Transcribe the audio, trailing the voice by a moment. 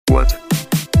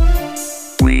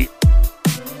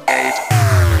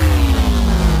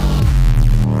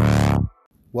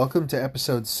Welcome to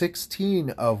episode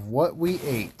 16 of What We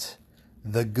Ate.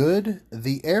 The good,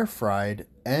 the air fried,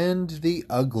 and the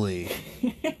ugly.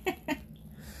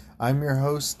 I'm your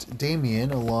host,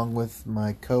 Damien, along with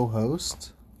my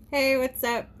co-host. Hey, what's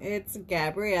up? It's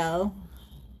Gabrielle.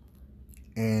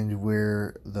 And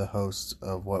we're the hosts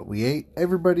of What We Ate,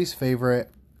 everybody's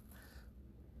favorite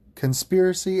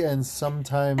conspiracy and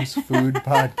sometimes food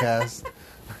podcast.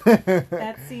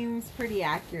 That seems pretty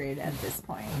accurate at this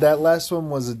point. That last one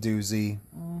was a doozy.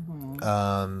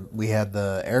 Mm-hmm. We had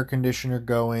the air conditioner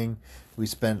going. We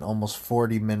spent almost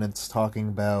 40 minutes talking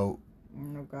about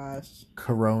Oh gosh.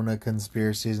 Corona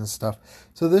conspiracies and stuff.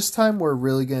 So this time we're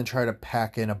really going to try to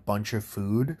pack in a bunch of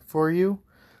food for you.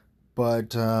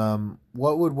 But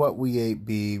what would What We Ate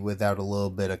be without a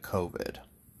little bit of COVID?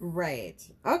 Right.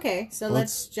 Okay, so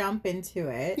let's jump into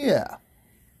it. Yeah.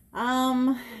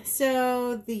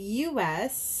 So the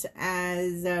U.S.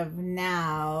 as of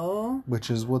now... Which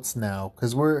is what's now.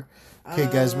 Because we're...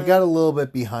 Okay, guys, we got a little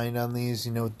bit behind on these,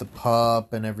 with the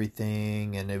pup and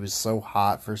everything. And it was so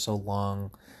hot for so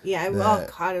long. Yeah, oh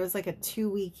God, it was like a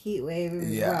 2-week heat wave. It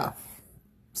was rough.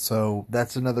 So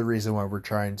that's another reason why we're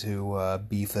trying to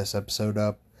beef this episode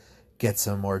up. Get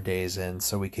some more days in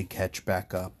so we could catch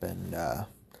back up and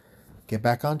get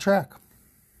back on track.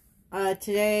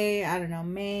 Today, I don't know,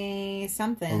 May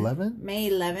something. 11? May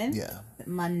 11th. Yeah.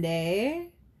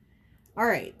 Monday. All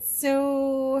right.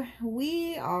 So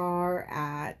we are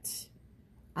at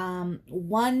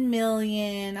 1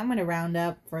 million. I'm going to round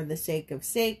up for the sake of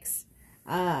sakes.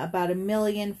 About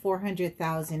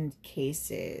 1,400,000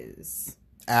 cases.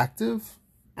 Active?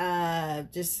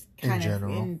 Just kind in of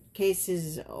general. in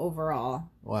cases overall.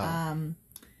 Wow.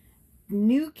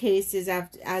 New cases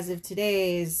as of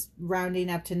today is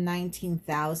rounding up to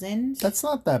 19,000. That's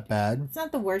not that bad. It's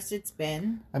not the worst it's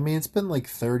been. I mean, it's been like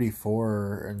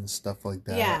 34 and stuff like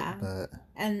that. Yeah. But...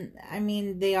 And, I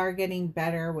mean, they are getting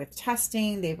better with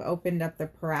testing. They've opened up the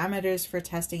parameters for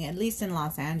testing, at least in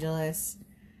Los Angeles.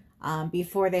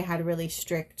 Before they had really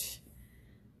strict,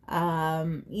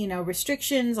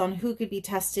 restrictions on who could be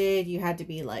tested. You had to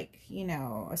be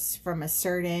from a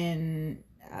certain,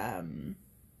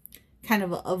 kind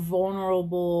of a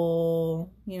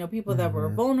vulnerable, people that were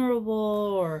vulnerable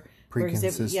or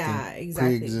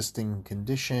pre-existing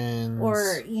conditions,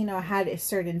 or had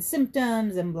certain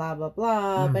symptoms and blah blah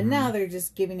blah. But now they're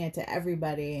just giving it to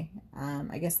everybody.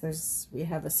 I guess we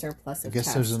have a surplus of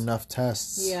tests. there's enough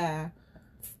tests. Yeah,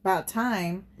 about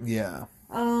time. Yeah.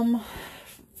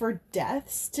 For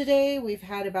deaths today, we've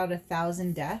had about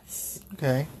 1,000 deaths.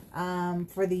 Okay.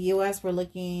 For the U.S., we're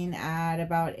looking at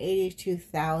about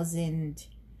 82,000.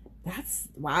 That's,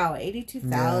 wow,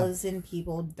 82,000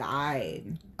 people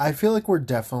died. I feel like we're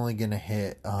definitely going to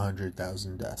hit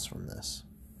 100,000 deaths from this.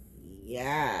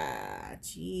 Yeah,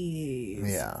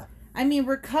 jeez. Yeah. I mean,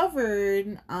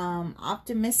 recovered,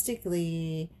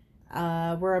 optimistically,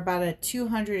 we're about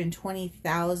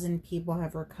 220,000 people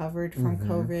have recovered from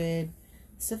COVID.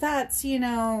 So that's,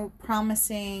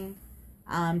 promising.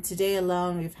 Today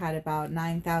alone, we've had about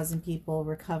 9,000 people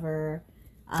recover.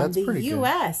 That's the pretty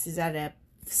U.S. is at a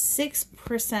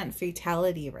 6%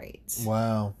 fatality rate.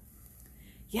 Wow.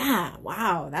 Yeah,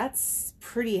 wow. That's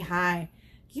pretty high.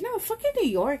 Fucking New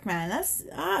York, man. That's,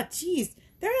 geez.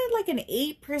 They're at like an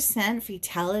 8%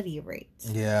 fatality rate.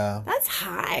 Yeah. That's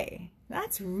high.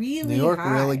 That's really high. New York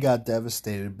really got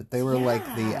devastated, but they were like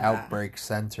the outbreak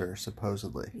center,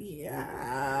 supposedly.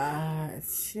 Yeah,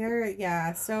 sure.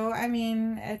 Yeah. So, I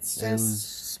mean, it's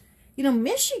just,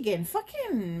 Michigan,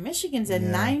 fucking Michigan's at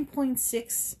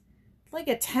 9.6, like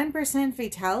a 10%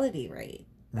 fatality rate.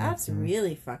 That's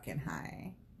really fucking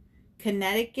high.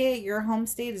 Connecticut, your home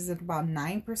state, is at about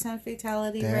 9%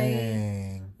 fatality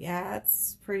rate. Yeah,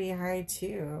 that's pretty high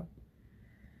too.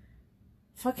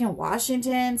 Fucking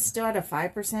Washington still at a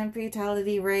 5%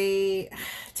 fatality rate.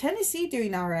 Tennessee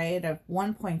doing all right at a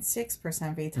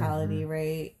 1.6% fatality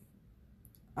rate.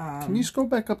 Can you scroll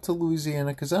back up to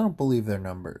Louisiana? Because I don't believe their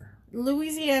number.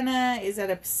 Louisiana is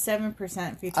at a 7%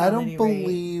 fatality rate. I don't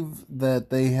believe that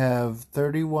they have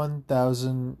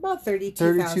 31,000... About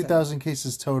 32,000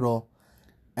 cases total.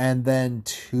 And then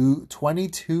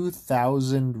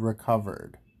 22,000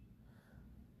 recovered.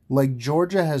 Like,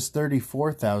 Georgia has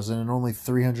 34,000 and only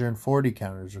 340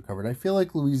 counters recovered. I feel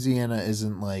like Louisiana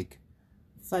isn't, like...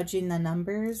 fudging the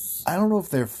numbers? I don't know if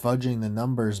they're fudging the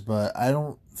numbers, but I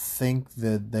don't think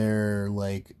that they're,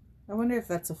 like... I wonder if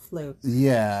that's a fluke.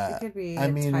 Yeah. It could be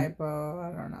a typo.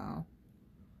 I don't know.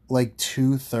 Like,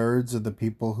 2/3 of the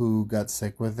people who got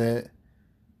sick with it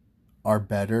are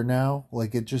better now.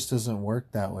 Like, it just doesn't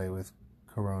work that way with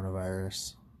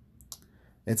coronavirus.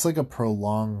 It's like a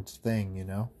prolonged thing, you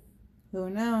know? Who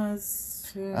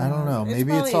knows? I don't know.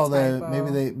 Maybe it's all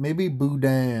that. Maybe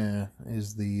boudin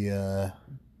is the.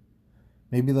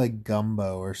 Maybe like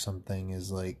gumbo or something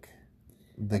is like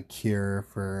the cure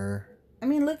for. I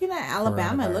mean, looking at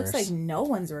Alabama, it looks like no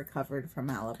one's recovered from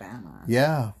Alabama.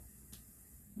 Yeah.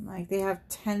 Like they have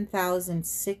 10,000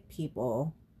 sick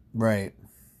people. Right.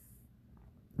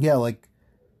 Yeah, like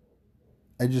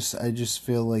I just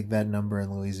feel like that number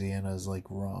in Louisiana is like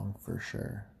wrong for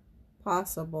sure.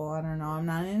 Possible. I don't know. I'm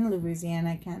not in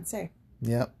Louisiana. I can't say.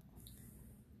 Yep.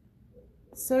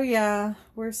 So yeah,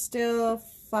 we're still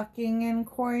fucking in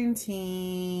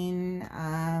quarantine.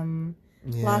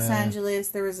 Los Angeles,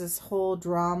 there was this whole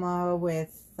drama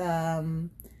with kind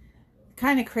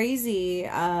of crazy.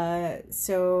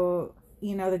 So,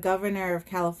 you know, the governor of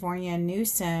California,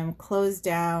 Newsom, closed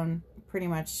down pretty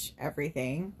much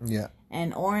everything. Yeah.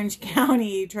 And Orange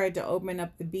County tried to open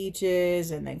up the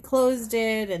beaches and then closed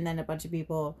it. And then a bunch of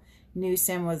people,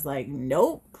 Newsom was like,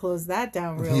 nope, close that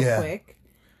down real quick.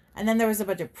 And then there was a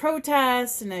bunch of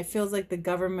protests, and it feels like the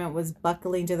government was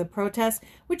buckling to the protests,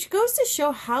 which goes to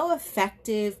show how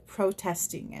effective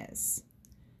protesting is.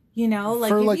 You know, like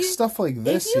for like stuff like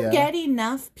this, if you get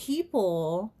enough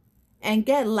people and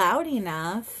get loud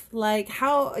enough, like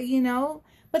how, you know.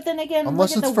 But then again,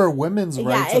 unless it's for women's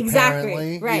rights,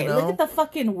 exactly, right? You know? Look at the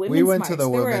fucking women's. We went march. to the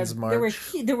women's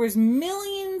march. There was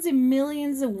millions and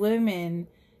millions of women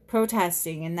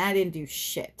protesting, and that didn't do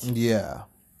shit. Yeah.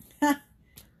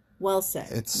 Well said.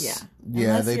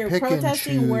 Unless they pick and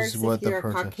choose what the you're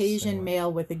a Caucasian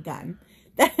male with a gun.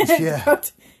 Yeah.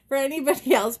 For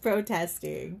anybody else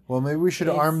protesting. Well, maybe we should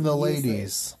arm the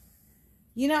ladies.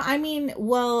 You know, I mean,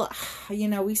 well, you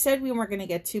know, we said we weren't going to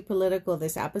get too political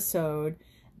this episode,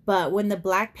 but when the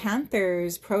Black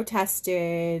Panthers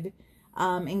protested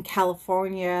in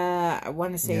California, I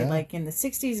want to say like in the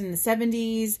 60s and the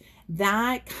 70s,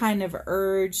 that kind of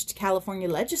urged California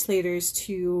legislators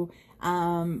to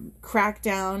crack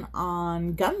down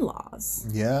on gun laws.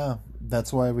 Yeah,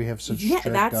 that's why we have such strict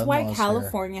gun that's why laws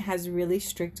California has really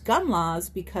strict gun laws,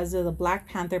 because of the Black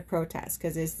Panther protests.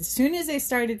 Because as soon as they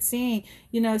started seeing,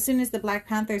 you know, as soon as the Black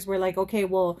Panthers were like, okay,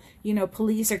 well, you know,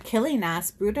 police are killing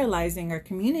us, brutalizing our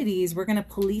communities, we're going to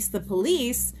police the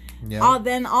police.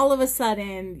 Then all of a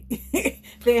sudden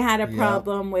they had a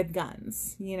problem with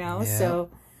guns, you know. So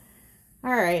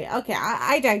all right, okay,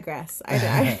 I digress.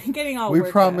 I'm getting all we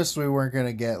worked promised up. We weren't going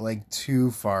to get like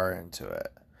too far into it.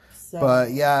 So.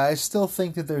 But yeah, I still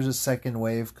think that there's a second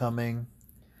wave coming,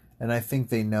 and I think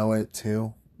they know it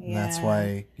too. Yeah. And that's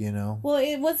why, you know. Well,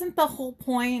 it wasn't the whole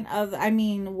point of, I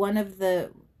mean, one of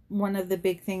the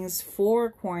big things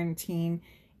for quarantine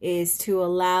is to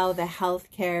allow the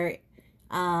healthcare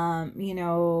you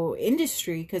know,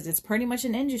 industry, because it's pretty much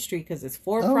an industry, because it's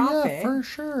for profit. Yeah, for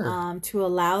sure. To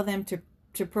allow them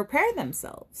to prepare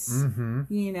themselves,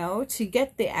 you know, to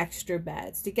get the extra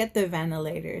beds, to get the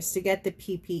ventilators, to get the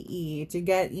PPE, to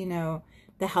get, you know,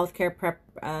 the healthcare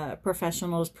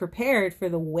professionals prepared for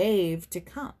the wave to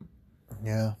come.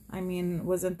 Yeah. I mean,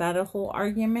 wasn't that a whole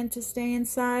argument to stay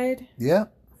inside? Yeah.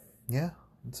 Yeah,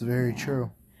 it's very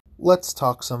true. Let's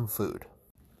talk some food.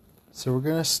 So we're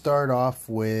going to start off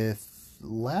with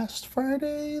last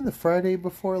Friday, the Friday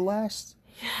before last.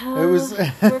 It was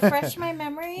refresh my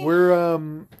memory.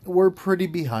 We're pretty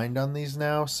behind on these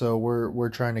now, so we're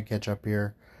trying to catch up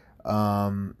here.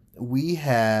 We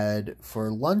had for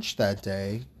lunch that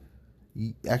day,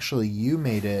 actually you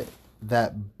made it,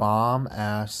 that bomb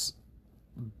ass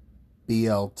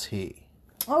BLT.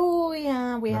 Oh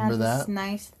yeah, we Remember had this that?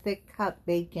 nice thick cut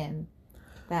bacon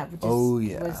that just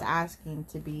was asking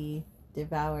to be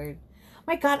devoured.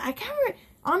 My God, I can't remember.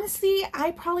 Honestly,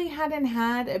 I probably hadn't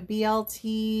had a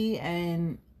BLT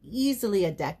in easily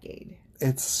a decade.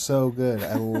 It's so good.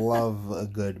 I love a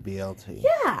good BLT.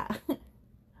 Yeah.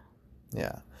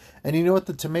 Yeah. And you know what?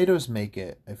 The tomatoes make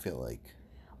it, I feel like.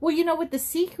 Well, you know what the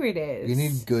secret is? You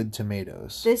need good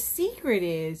tomatoes. The secret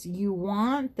is you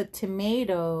want the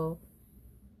tomato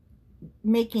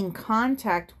making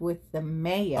contact with the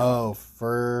mayo. Oh,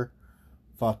 for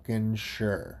fucking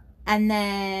sure. And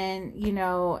then, you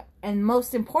know, and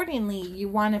most importantly, you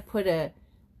want to put a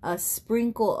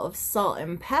sprinkle of salt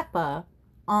and pepper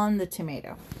on the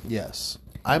tomato. Yes.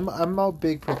 I'm a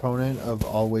big proponent of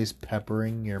always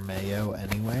peppering your mayo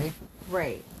anyway.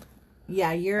 Right.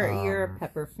 Yeah, you're a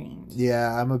pepper fiend.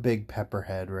 Yeah, I'm a big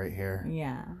pepperhead right here.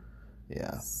 Yeah.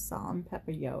 Yeah. Salt and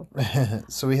pepper, yo.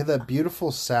 So we had that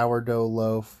beautiful sourdough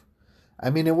loaf. I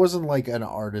mean, it wasn't like an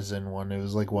artisan one. It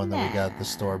was like one that we got at the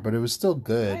store, but it was still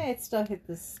good. It still hit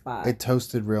the spot. It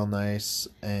toasted real nice,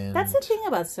 and that's the thing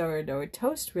about sourdough. It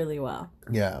toasts really well.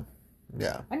 Yeah,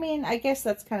 Yeah. I mean, I guess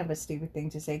that's kind of a stupid thing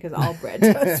to say because all bread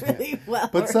does really well.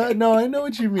 But right? no, I know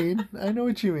what you mean.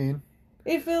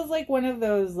 It feels like one of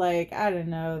those, like, I don't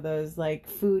know, those, like,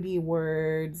 foodie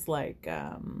words, like,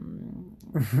 that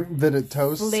it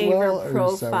toasts flavor well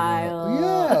profile. Or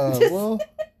yeah,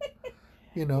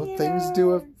 well, things do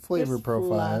have flavor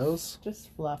profiles.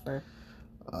 Just fluffer.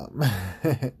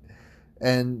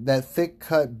 And that thick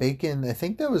cut bacon, I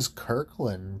think that was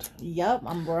Kirkland. Yep,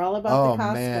 we're all about the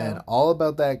Costco. Oh, man, all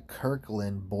about that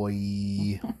Kirkland,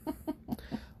 boy.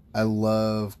 I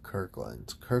love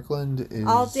Kirkland. Kirkland is...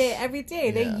 all day, every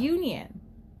day. Yeah. The union.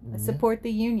 I support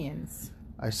the unions.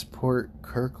 I support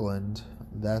Kirkland,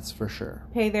 that's for sure.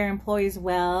 Pay their employees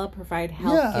well, provide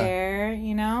health care,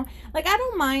 Like, I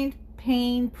don't mind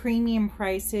paying premium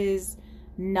prices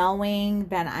knowing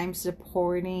that I'm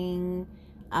supporting...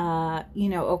 a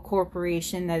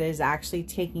corporation that is actually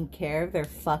taking care of their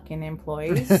fucking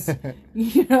employees.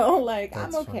 Like,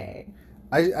 that's I'm okay.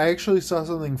 Funny. I actually saw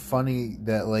something funny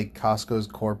that, like, Costco's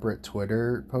corporate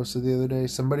Twitter posted the other day.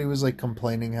 Somebody was, like,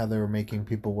 complaining how they were making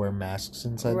people wear masks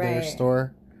inside their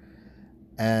store.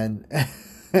 And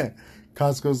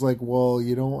Costco's like, well,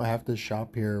 you don't have to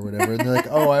shop here or whatever. And they're like,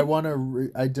 oh,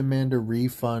 I demand a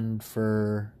refund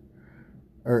for...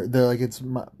 Or they're like, it's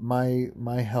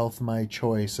my health, my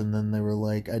choice. And then they were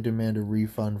like, I demand a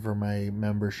refund for my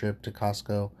membership to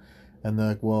Costco. And they're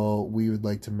like, well, we would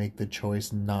like to make the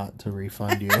choice not to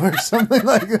refund you or something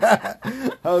like that.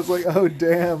 I was like, oh,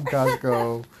 damn,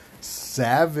 Costco.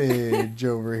 Savage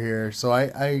over here. So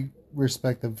I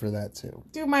respect them for that, too.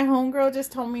 Dude, my homegirl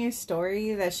just told me a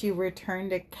story that she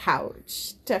returned a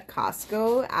couch to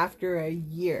Costco after a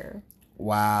year.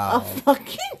 Wow. A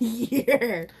fucking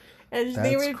year. And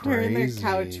they returned crazy. Their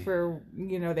couch for,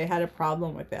 they had a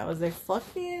problem with it. I was like,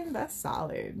 fucking, that's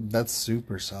solid. That's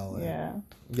super solid. Yeah.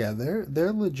 Yeah,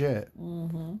 they're legit.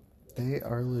 Mm-hmm. They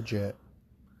are legit.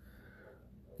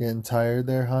 Getting tired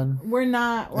there, hun? We're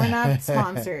not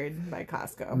sponsored by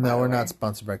Costco. No, we're not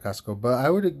sponsored by Costco, but I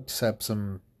would accept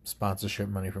some sponsorship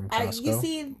money from Costco. You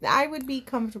see, I would be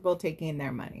comfortable taking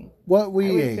their money. What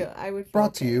we ate. I would feel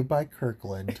brought okay. to you by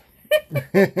Kirkland.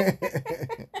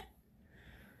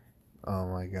 Oh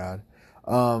my god.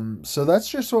 So that's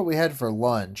just what we had for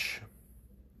lunch.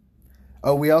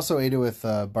 Oh, we also ate it with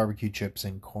barbecue chips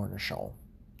and cornichon.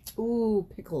 Ooh,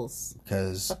 pickles.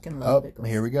 Because fucking love pickles.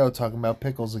 Here we go, talking about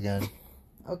pickles again.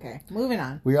 Okay, moving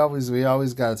on. We always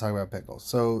got to talk about pickles.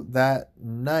 So that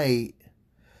night,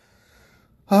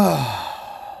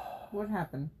 what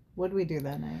happened? What did we do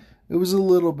that night? It was a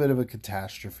little bit of a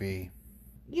catastrophe.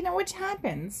 Which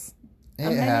happens.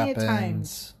 It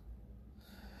happens.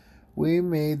 We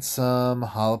made some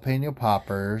jalapeno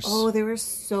poppers. Oh, they were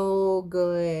so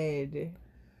good.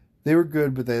 They were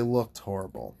good, but they looked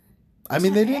horrible. I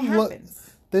mean, they didn't look...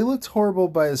 They looked horrible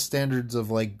by the standards of,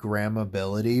 like,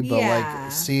 grammability, but,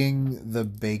 like, seeing the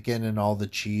bacon and all the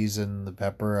cheese and the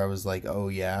pepper, I was like, oh,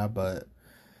 yeah, but,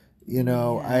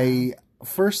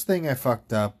 first thing I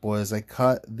fucked up was I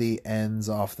cut the ends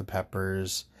off the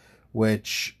peppers,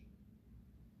 which,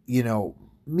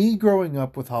 me growing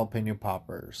up with jalapeno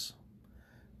poppers...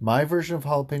 My version of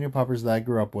jalapeno poppers that I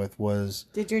grew up with was...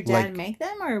 Did your dad make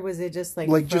them, or was it just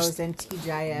frozen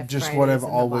TGIF? Just what I've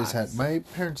always had. My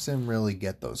parents didn't really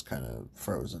get those kind of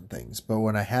frozen things, but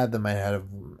when I had them, I had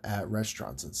them at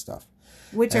restaurants and stuff.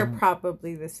 Which are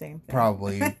probably the same thing.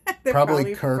 Probably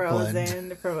Kirkland.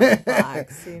 Frozen from a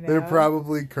box, They're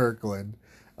probably Kirkland.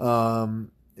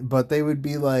 But they would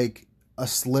be like a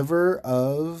sliver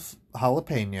of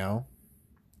jalapeno,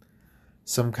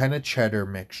 some kind of cheddar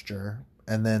mixture,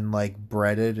 and then, like,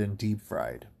 breaded and deep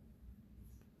fried.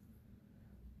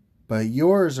 But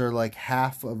yours are, like,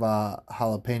 half of a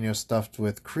jalapeno stuffed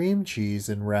with cream cheese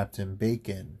and wrapped in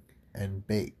bacon and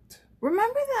baked.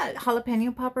 Remember that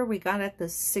jalapeno popper we got at the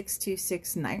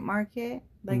 626 night market?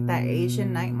 Like, that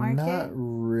Asian night market? Not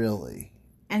really.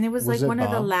 And it was like one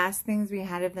of the last things we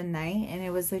had of the night. And it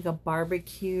was, like, a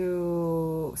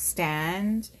barbecue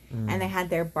stand. And they had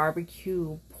their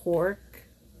barbecue pork.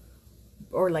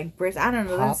 Or like brisket, I don't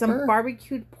know. There's some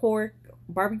barbecued pork,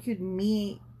 barbecued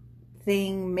meat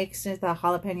thing mixed with a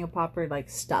jalapeno popper, like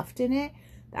stuffed in it.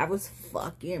 That was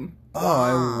fucking. Oh,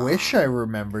 I wish I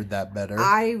remembered that better.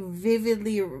 I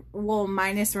vividly,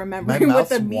 minus remembering what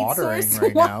the meat source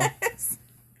right was. Now.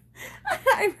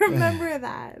 I remember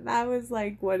that. That was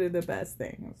like one of the best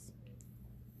things.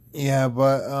 Yeah,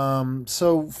 but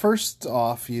so first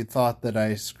off, you thought that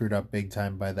I screwed up big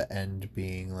time by the end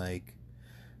being like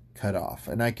cut off,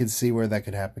 and I could see where that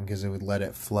could happen because it would let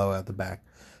it flow out the back.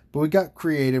 But we got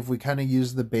creative. We kind of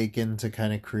used the bacon to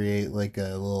kind of create like a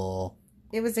little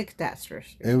It was a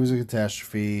catastrophe. It was a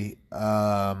catastrophe.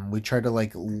 We tried to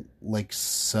like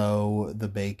sew the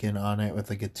bacon on it with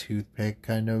like a toothpick,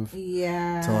 kind of.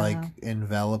 Yeah. To like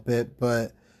envelop it,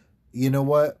 but you know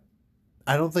what?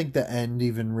 I don't think the end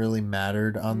even really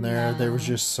mattered on there. No. There was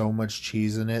just so much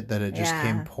cheese in it that it just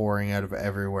came pouring out of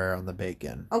everywhere on the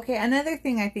bacon. Okay, another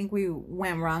thing I think we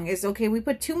went wrong is, okay, we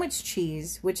put too much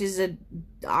cheese, which is a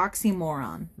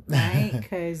oxymoron, right?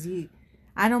 Because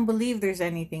I don't believe there's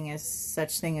anything as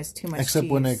such thing as too much Except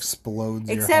cheese. when it explodes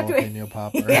your jalapeno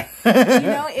popper. Yeah. You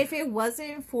know, if it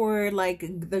wasn't for like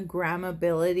the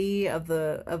grammability of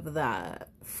the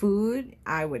food,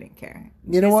 I wouldn't care.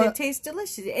 You know what? It tastes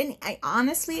delicious. And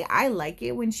I like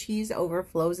it when cheese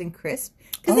overflows and crisp.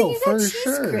 Because then you got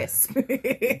cheese crisp.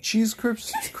 Cheese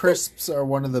crisps are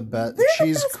one of the best.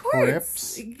 Cheese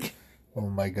crisps. Oh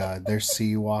my god, there's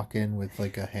C walking with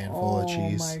like a handful of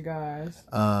cheese. Oh my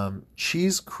gosh.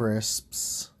 Cheese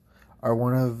crisps are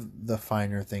one of the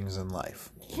finer things in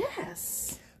life.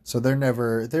 Yes. So they're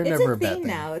never a bad thing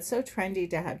now. It's so trendy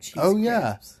to have cheese Oh crisps.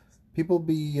 Yeah. People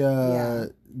be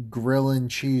grilling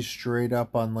cheese straight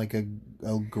up on like a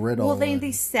griddle. Well,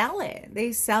 they sell it.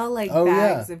 They sell like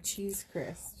bags of cheese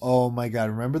crisps. Oh my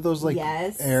god! Remember those like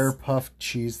air puffed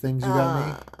cheese things you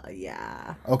got me?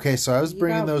 Yeah. Okay, so I was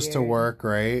bringing those to work,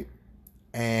 right?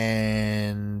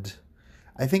 And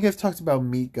I think I've talked about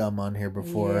meat gum on here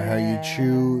before. How you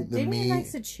chew the meat. Jamie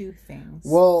likes to chew things.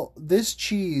 Well, this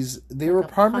cheese, they were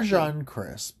Parmesan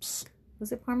crisps.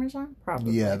 Was it Parmesan?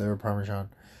 Probably. Yeah, they were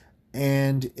Parmesan.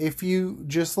 And if you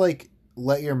just like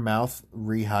let your mouth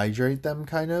rehydrate them,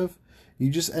 kind of, you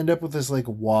just end up with this like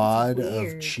wad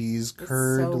of cheese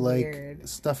curd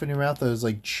stuff in your mouth that was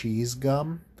like cheese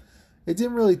gum. It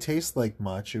didn't really taste like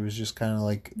much. It was just kind of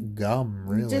like gum,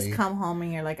 really. You just come home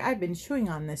and you're like, I've been chewing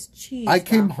on this cheese. I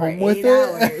came home with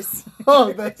it.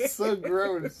 Oh, that's so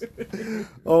gross.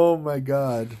 Oh my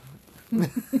god.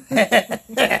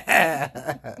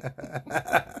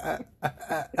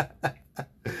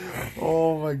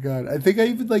 Oh my god! I think I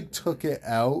even like took it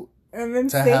out and then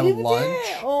to have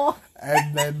lunch,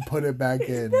 and then put it back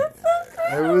in. That's so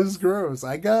gross. It was gross.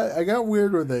 I got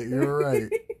weird with it. You're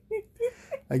right.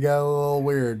 I got a little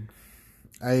weird.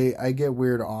 I get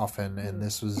weird often, and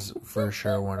this was for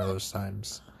sure one of those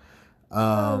times.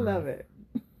 I love it.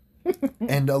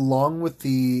 And along with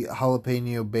the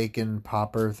jalapeno bacon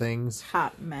popper things,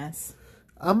 hot mess.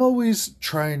 I'm always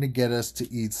trying to get us to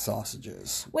eat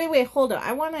sausages. Wait, hold on.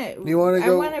 I want to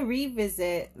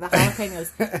revisit the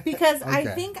jalapenos because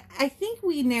okay. I think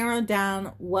we narrowed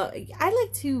down what I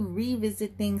like to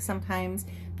revisit things sometimes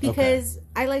because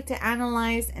I like to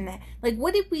analyze and like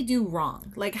what did we do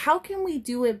wrong? Like how can we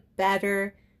do it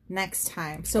better next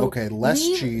time? So less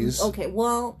cheese. Okay,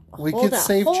 well, we could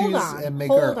save cheese and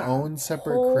make our own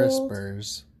separate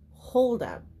crispers. Hold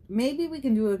up. Maybe we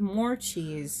can do it with more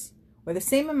cheese. Or the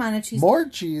same amount of cheese. More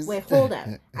cheese. Wait, hold up.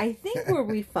 I think where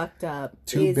we fucked up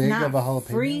is big not of a jalapeno?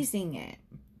 Freezing it.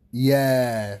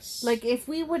 Yes. Like if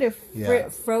we would have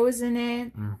frozen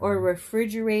it or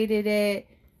refrigerated it,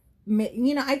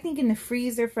 you know, I think in the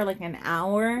freezer for like an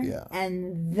hour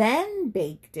and then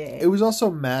baked it. It was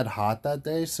also mad hot that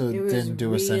day, so it didn't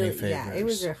do us any favors. Yeah, it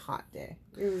was a hot day.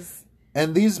 It was.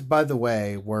 And these, by the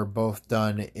way, were both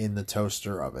done in the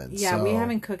toaster oven. Yeah, we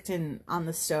haven't cooked on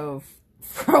the stove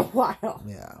for a while.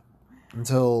 Yeah.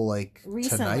 Until like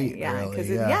recently, tonight,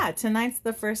 really. Tonight's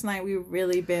the first night we've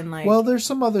really been like. Well, there's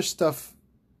some other stuff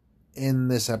in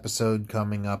this episode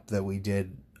coming up that we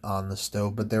did on the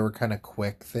stove, but they were kind of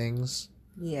quick things.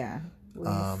 Yeah.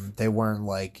 They weren't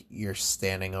like you're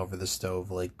standing over the stove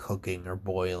like cooking or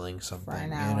boiling something, you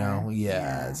know?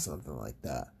 Yeah, something like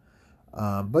that.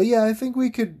 But yeah, I think we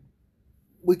could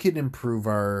improve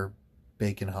our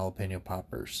bacon jalapeno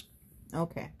poppers.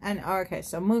 Okay.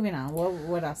 So moving on.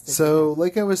 What else did So,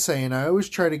 like I was saying, I always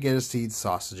try to get us to eat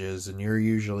sausages, and you're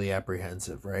usually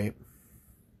apprehensive, right?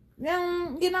 You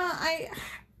know,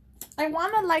 I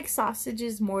want to like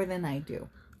sausages more than I do.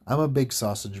 I'm a big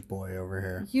sausage boy over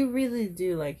here. You really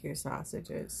do like your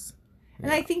sausages. Yeah.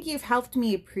 And I think you've helped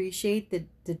me appreciate the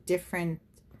different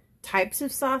types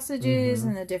of sausages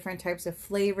and the different types of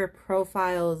flavor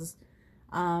profiles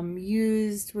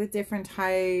used with different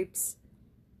types.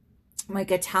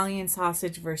 Like Italian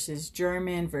sausage versus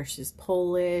German versus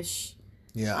Polish,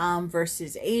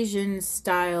 versus Asian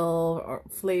style or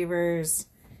flavors.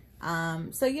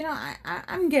 So you know,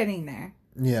 I'm getting there.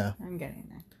 Yeah, I'm getting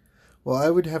there. Well, I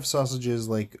would have sausages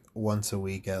like once a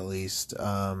week at least.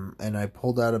 And I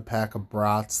pulled out a pack of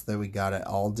brats that we got at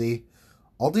Aldi.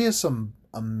 Aldi has some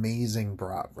amazing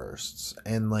bratwursts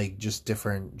and like just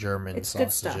different German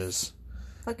sausages. Good stuff.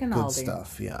 Fucking good Aldi.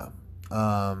 Stuff, yeah.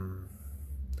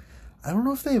 I don't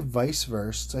know if they have Vice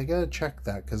Versa. I gotta check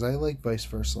that because I like Vice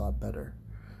Versa a lot better.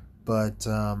 But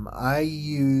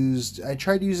I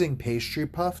tried using Pastry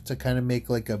Puff to kind of make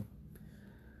like a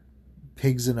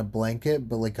pigs in a blanket,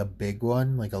 but like a big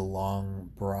one, like a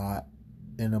long brat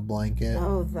in a blanket.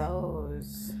 Oh,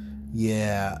 those.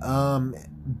 Yeah.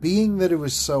 Being that it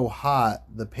was so hot,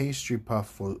 the pastry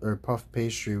puff puff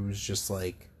pastry was just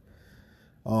like,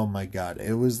 oh my god,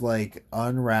 it was like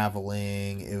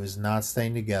unraveling. It was not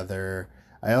staying together.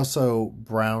 I also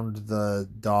browned the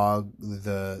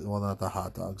not the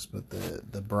hot dogs, but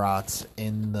the brats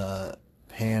in the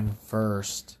pan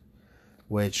first,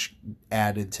 which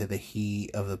added to the heat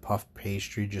of the puff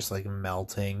pastry, just like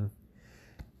melting.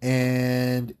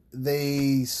 And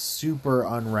they super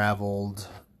unraveled.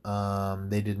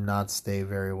 They did not stay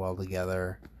very well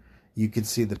together. You could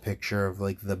see the picture of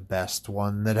like the best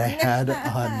one that I had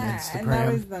on Instagram.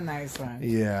 That was the nice one.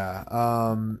 Yeah.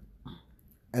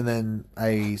 And then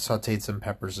I sauteed some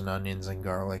peppers and onions and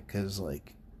garlic because,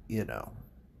 like, you know,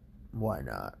 why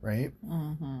not, right?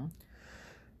 Mm-hmm.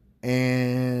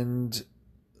 And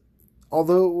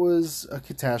although it was a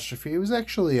catastrophe, it was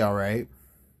actually all right.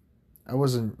 I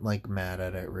wasn't, like, mad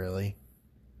at it, really.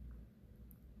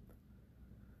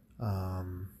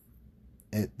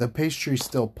 The pastry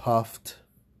still puffed,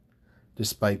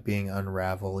 despite being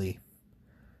unravelly.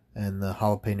 And the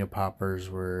jalapeno poppers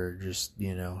were just,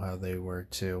 you know, how they were,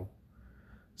 too.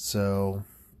 So,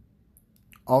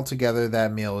 altogether,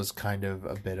 that meal was kind of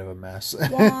a bit of a mess.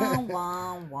 Wah,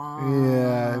 wah, wah.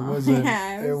 Yeah,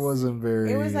 it wasn't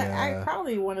very... It was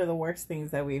probably one of the worst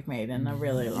things that we've made in a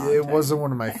really long time. It wasn't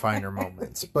one of my finer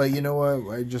moments. But you know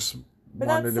what? I just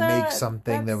wanted to make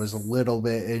something that was a little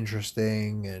bit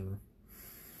interesting and...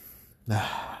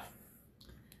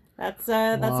 That's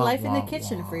life in the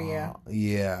kitchen for you.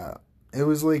 Yeah. It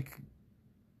was like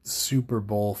Super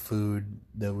Bowl food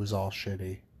that was all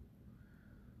shitty.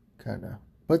 Kind of.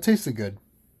 But it tasted good.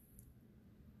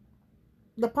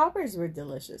 The poppers were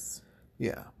delicious.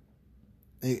 Yeah.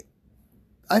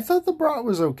 I thought the brat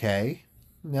was okay.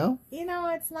 No? You know,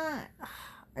 it's not.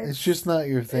 It's just not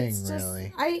your thing,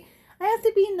 really. I have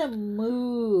to be in the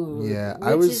mood. Yeah,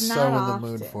 I was so in the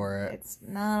mood for it. It's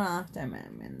not often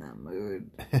I'm in the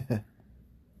mood.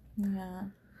 Yeah.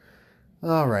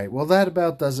 All right. Well, that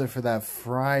about does it for that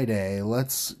Friday.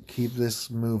 Let's keep this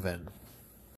moving.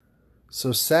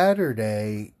 So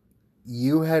Saturday,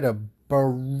 you had a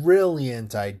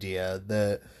brilliant idea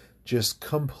that just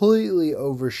completely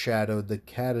overshadowed the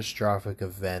catastrophic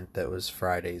event that was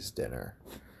Friday's dinner.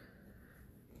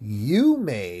 You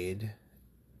made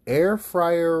air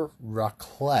fryer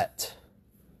raclette.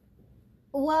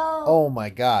 Well, oh my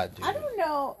god, dude. I don't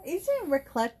know. Isn't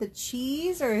raclette the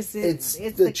cheese or is it? It's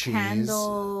the cheese.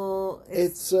 Candle.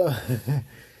 It's or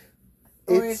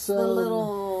it's the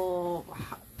little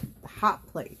hot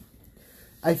plate.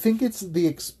 I think it's the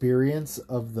experience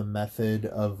of the method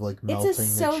of like melting the cheese.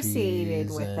 It's associated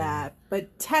with that,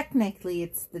 but technically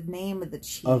it's the name of the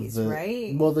cheese,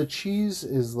 right? Well, the cheese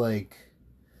is like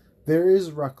there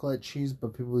is raclette cheese,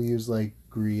 but people use like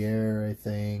Gruyere, I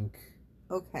think.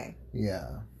 Okay.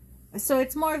 Yeah. So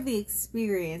it's more of the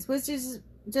experience, which is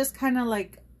just kind of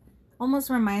like, almost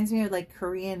reminds me of like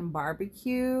Korean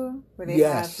barbecue, where they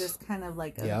have just kind of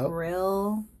like a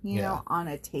grill, you know, on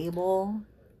a table.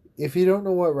 If you don't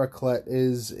know what raclette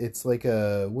is, it's like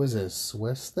a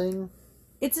Swiss thing?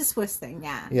 It's a Swiss thing,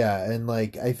 yeah. Yeah, and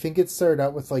like, I think it started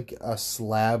out with like a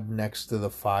slab next to the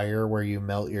fire where you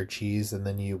melt your cheese and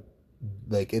then you,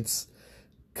 like, it's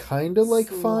kind of like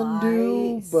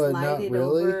fondue, but not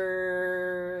really.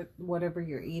 Over whatever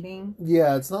you're eating.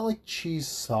 Yeah, it's not like cheese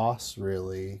sauce,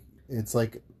 really. It's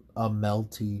like a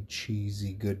melty,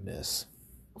 cheesy goodness.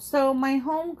 So my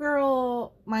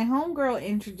homegirl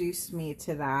introduced me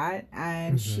to that,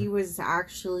 and she was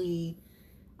actually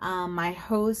my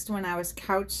host when I was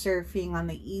couch surfing on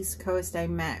the East Coast. I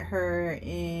met her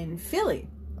in Philly.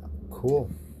 Cool.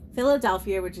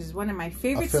 Philadelphia, which is one of my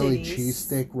favorite cities. cities.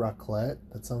 Philly cheesesteak raclette?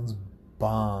 That sounds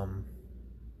bomb.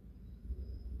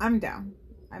 I'm down.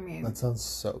 I mean, that sounds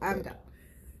so good. I'm down.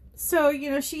 So, you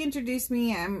know, she introduced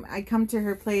me. I come to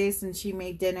her place and she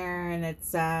made dinner, and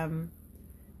it's I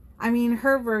mean,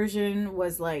 her version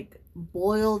was like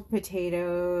boiled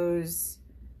potatoes.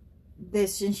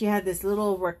 And she had this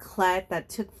little raclette that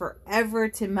took forever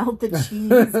to melt the cheese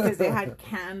because it had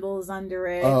candles under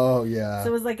it. Oh, yeah. So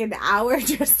it was like an hour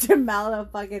just to melt a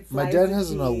fucking slice. My dad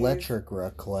has an electric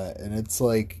raclette, and it's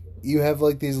like, you have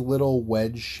like these little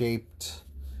wedge-shaped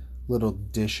little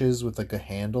dishes with like a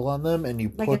handle on them, and you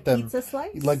put them pizza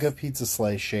slice? like a pizza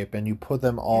slice shape, and you put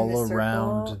them all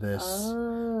around this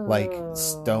like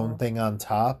stone thing on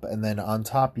top, and then on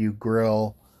top you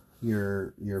grill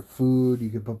your food. You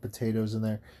can put potatoes in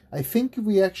there. I think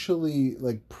we actually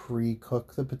like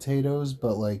pre-cook the potatoes,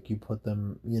 but like you put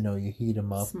them, you heat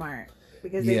them up. Smart,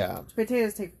 because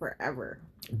potatoes take forever.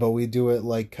 But we do it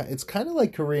like, it's kind of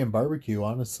like Korean barbecue,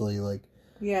 honestly. Like,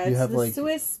 yeah, it's the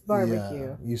Swiss barbecue.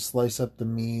 Yeah, you slice up the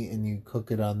meat and you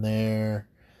cook it on there.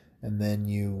 And then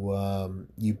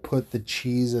you put the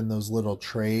cheese in those little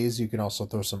trays. You can also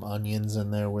throw some onions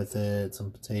in there with it, some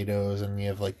potatoes, and you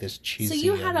have like this cheesy. So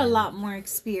you had a lot more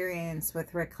experience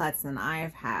with raclettes than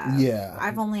I've had. Yeah.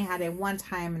 I've only had it one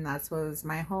time, and that's what was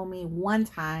my homie one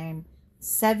time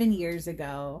 7 years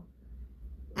ago.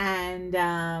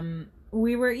 And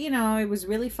we were, it was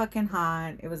really fucking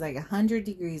hot. It was like 100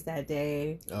 degrees that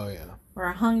day. Oh, yeah.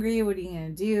 We're hungry. What are you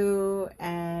going to do?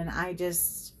 And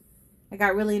I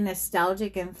got really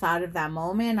nostalgic and thought of that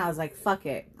moment. I was like, fuck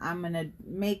it. I'm going to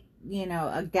make,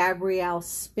 a Gabrielle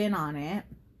spin on it.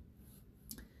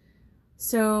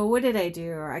 So what did I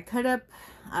do? I cut up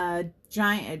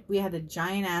we had a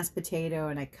giant ass potato,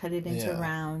 and I cut it into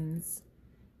rounds.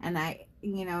 And I,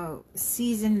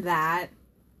 seasoned that.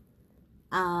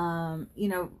 I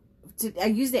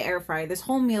used the air fryer. This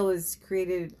whole meal was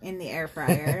created in the air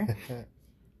fryer.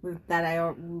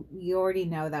 You already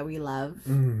know that we love.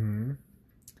 Mm-hmm.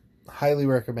 Highly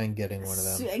recommend getting one of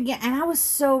them. Yeah, and I was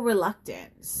so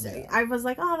reluctant. I was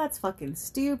like, oh, that's fucking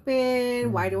stupid.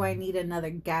 Mm-hmm. Why do I need another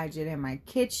gadget in my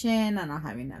kitchen? I don't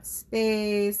have enough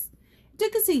space. It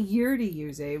took us a year to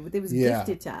use it. It was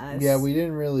gifted to us. Yeah, we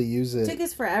didn't really use it. It took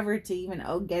us forever to even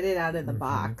get it out of the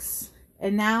box.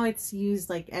 And now it's used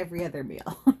like every other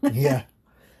meal. Yeah.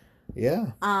 Yeah.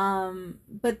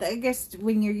 But I guess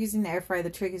when you're using the air fryer,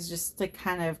 the trick is just to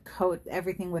kind of coat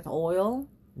everything with oil.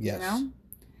 Yes.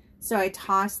 So I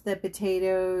tossed the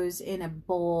potatoes in a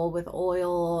bowl with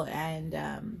oil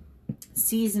and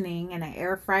seasoning, and I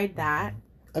air fried that.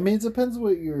 I mean, it depends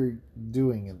what you're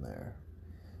doing in there.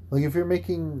 Like, if you're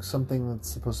making something that's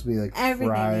supposed to be, like,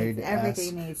 fried...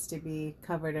 Everything needs to be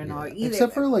covered in oil.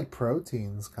 Except for, like,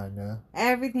 proteins, kind of.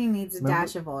 Everything needs a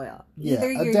dash of oil. Yeah,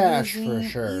 a dash for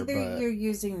sure. Either you're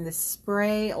using the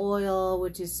spray oil,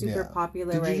 which is super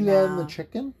popular right now. Did you do that in the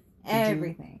chicken?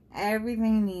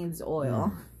 Everything needs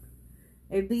oil.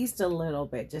 At least a little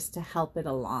bit, just to help it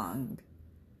along.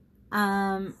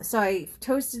 So I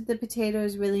toasted the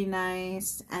potatoes really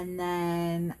nice, and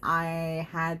then I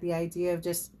had the idea of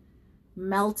just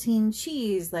melting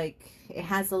cheese. Like, it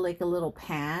has a little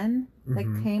pan that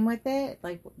came with it,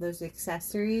 like those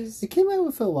accessories. It came out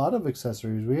with a lot of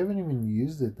accessories. We haven't even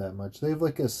used it that much. They have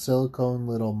like a silicone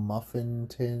little muffin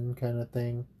tin kind of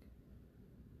thing.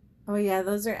 Oh yeah,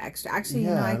 those are extra. Actually,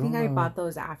 I think I bought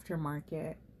those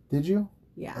aftermarket. Did you?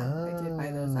 Yeah, I did buy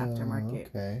those aftermarket.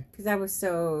 Okay. Because I was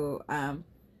so...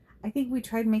 I think we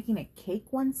tried making a cake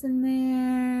once in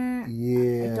there.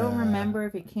 Yeah. I don't remember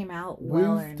if it came out well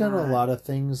or not. We've done a lot of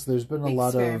things. There's been a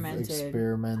lot of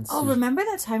experiments. Oh, remember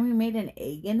that time we made an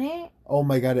egg in it? Oh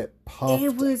my god, it puffed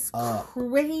It was up.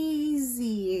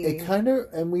 crazy. It kind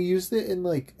of... And we used it in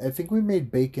like... I think we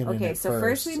made bacon in it Okay, so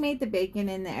first we made the bacon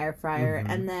in the air fryer.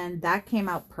 And then that came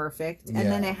out perfect. And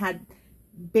then it had...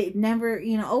 Never,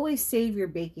 always save your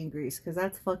bacon grease, because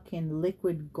that's fucking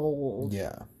liquid gold.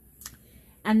 Yeah.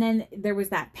 And then there was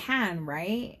that pan,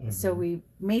 right? So we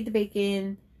made the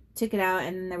bacon, took it out,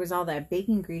 and then there was all that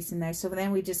bacon grease in there. So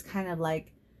then we just kind of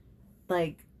like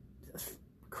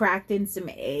cracked in some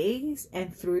eggs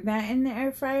and threw that in the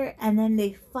air fryer. And then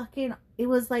it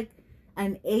was like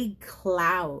an egg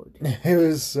cloud. It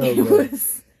was so good.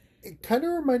 It kind of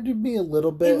reminded me a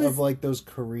little bit of like those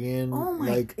Korean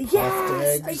puffed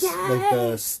eggs, like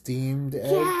the steamed egg.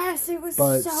 Yes, it was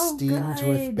but so steamed good.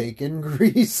 with bacon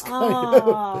grease, kind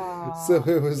of. So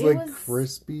it was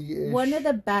crispy-ish. One of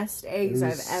the best eggs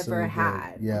I've ever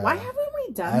had. Yeah. Why haven't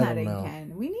we done that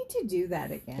again? We need to do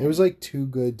that again. It was like too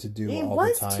good to do all the time.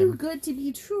 It was too good to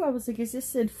be true. I was like, is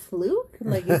this a fluke?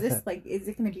 Like, is this is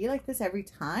it going to be like this every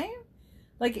time?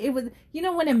 Like, it was,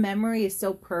 when a memory is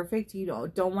so perfect, you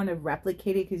don't want to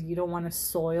replicate it because you don't want to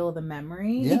soil the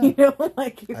memory. Yeah.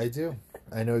 I do.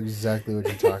 I know exactly what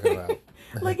you're talking about.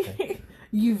 Like,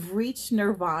 you've reached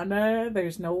nirvana.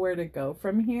 There's nowhere to go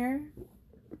from here.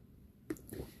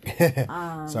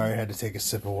 Sorry, I had to take a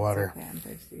sip of water. Okay, I'm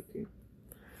thirsty too.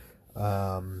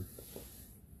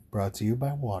 Brought to you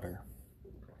by water.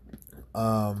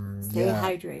 Stay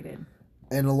hydrated.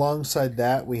 And alongside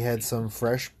that, we had some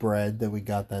fresh bread that we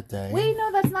got that day. Wait,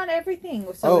 no, that's not everything.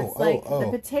 So it's the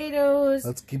potatoes.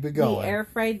 Let's keep it going. We air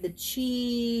fried the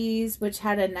cheese, which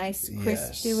had a nice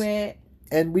crisp to it.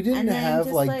 And we didn't And then have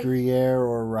just, like, like- Gruyere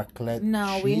or raclette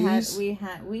No, cheese.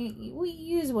 we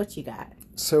use what you got.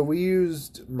 So we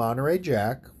used Monterey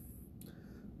Jack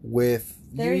with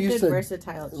Very you good used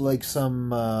versatile cheese. like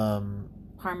some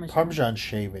Parmesan.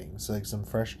 shavings, like some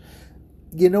fresh.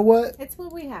 You know what? It's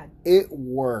what we had. It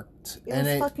worked, It and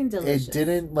was fucking delicious. It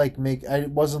didn't like make. It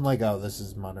wasn't like, oh, this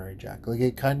is Monterey Jack. Like,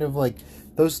 it kind of like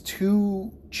those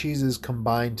two cheeses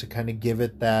combined to kind of give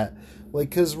it that, like,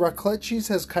 because raclette cheese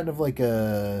has kind of like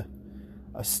a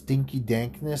stinky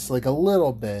dankness, like a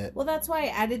little bit, Well, that's why I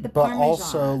added the but Parmesan.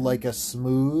 also like a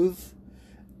smooth,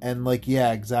 and like,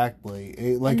 yeah, exactly.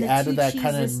 It like the added two that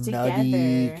kind of cheeses nutty,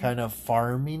 together. kind of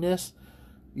farminess.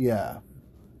 Yeah.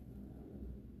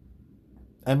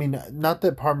 I mean, not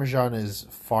that Parmesan is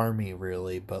farmy,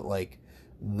 really, but, like,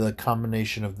 the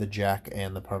combination of the Jack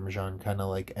and the Parmesan kind of,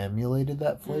 like, emulated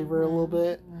that flavor a little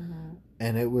bit. Mm-hmm.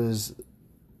 And it was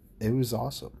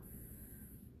awesome.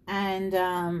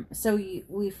 And so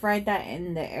we fried that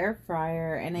in the air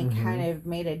fryer, and it Mhm. kind of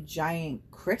made a giant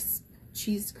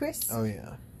cheese crisp, Oh,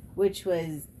 yeah. which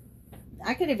was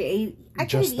I could have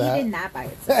Just that? eaten that by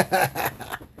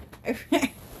itself.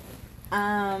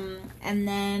 And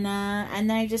then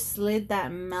I just slid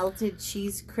that melted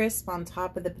cheese crisp on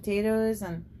top of the potatoes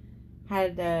and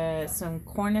had some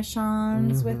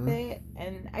cornichons with it.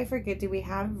 And I forget, do we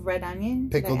have red onion?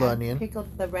 Did I Pickled add onion.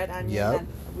 Pickled the red onion Yep. that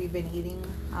we've been eating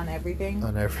on everything.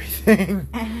 On everything.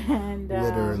 And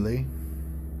Literally.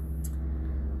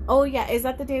 Oh yeah, is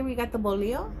that the day we got the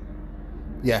bolillo?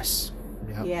 Yes.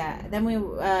 Yep. Yeah. Then we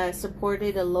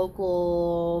supported a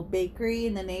local bakery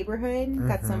in the neighborhood.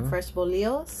 Got some Mhm. fresh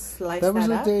bolillos. Sliced That was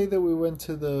the up. day that we went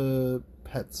to the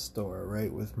pet store,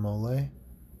 right, with Mole?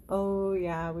 Oh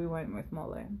yeah, we went with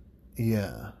Mole.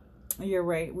 Yeah. You're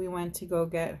right. We went to go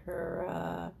get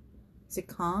her. Is it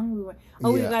Kong?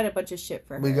 We Yeah. got a bunch of shit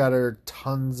for her. We got her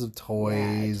tons of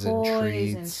toys, and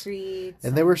treats.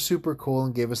 And they were super cool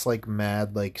and gave us like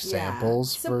mad like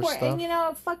samples for stuff.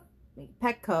 And fuck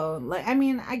Petco. Like, I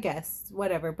mean, I guess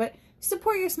whatever, but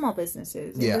support your small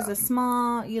businesses. It Yeah. was a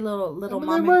small, little I mean, mom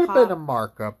there might and have been a pop.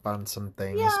 markup on some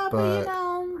things, Yeah, but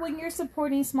when you're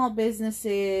supporting small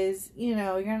businesses, you're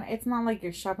not, it's not like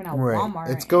you're shopping at right. Walmart.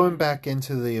 It's going and back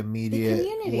into the immediate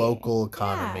community. local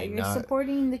economy, Yeah, you're not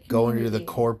supporting the community. going into the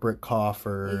corporate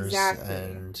coffers. Exactly.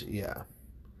 And yeah.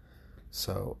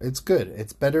 So it's good.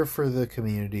 It's better for the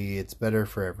community. It's better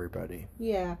for everybody.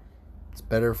 Yeah. It's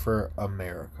better for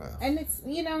America. And it's,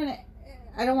 and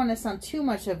I don't want to sound too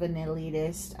much of an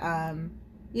elitist.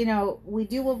 We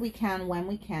do what we can when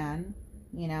we can,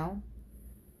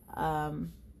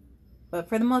 but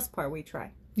for the most part, we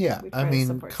try. Yeah, We try I to mean,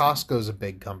 support Costco's a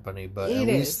big company, but It at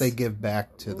least is. they give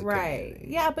back to the Right.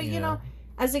 community. Yeah, but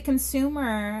as a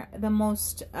consumer, the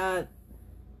most, a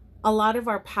lot of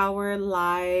our power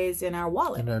lies in our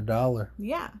wallet. And a dollar.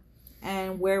 Yeah.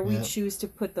 And where we Yeah. choose to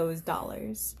put those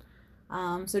dollars.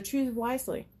 So choose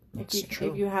wisely That's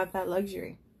true. if you have that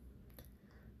luxury.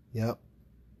 Yep.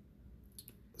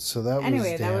 So that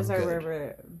Anyway, was that was our good.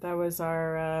 river. That was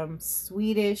our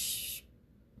Swedish,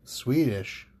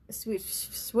 Swedish. Swiss,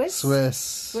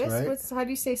 Swiss, right? How do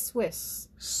you say Swiss?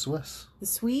 Swiss. The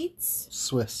Swedes,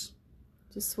 Swiss.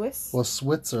 just Swiss. Well,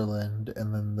 Switzerland,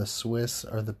 and then the Swiss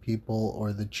are the people,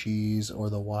 or the cheese, or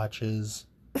the watches,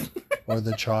 or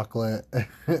the chocolate,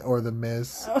 or the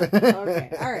miss. Oh,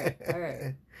 okay, all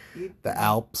right. The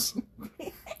Alps.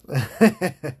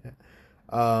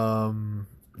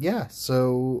 Yeah,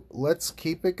 so let's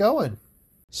keep it going.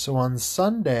 So on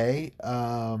Sunday,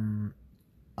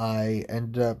 I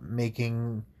ended up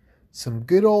making some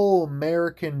good old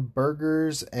American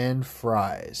burgers and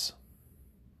fries.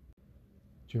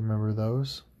 Do you remember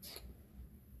those?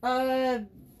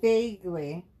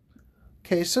 Vaguely.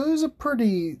 Okay, so it was a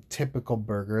pretty typical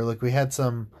burger. Like, we had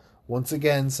once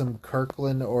again, some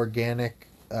Kirkland organic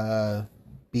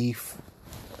beef,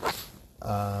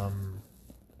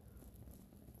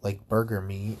 like burger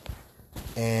meat.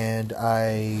 And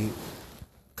I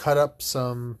cut up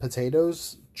some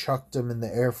potatoes, chucked them in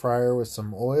the air fryer with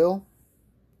some oil.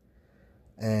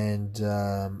 And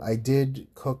I did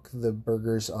cook the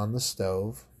burgers on the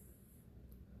stove.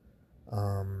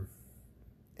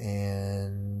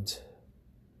 And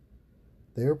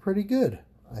they were pretty good,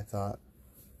 I thought.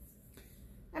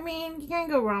 I mean, you can't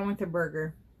go wrong with a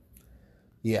burger.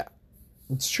 Yeah,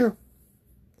 it's true.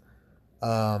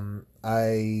 I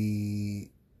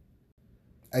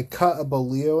cut a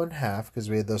bolillo in half because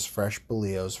we had those fresh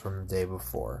bolillos from the day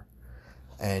before,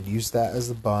 and used that as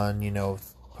the bun.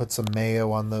 Put some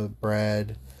mayo on the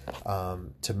bread,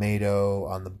 tomato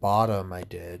on the bottom. I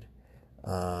did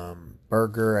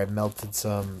burger. I melted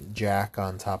some Jack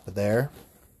on top of there.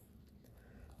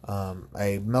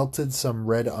 I melted some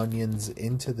red onions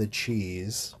into the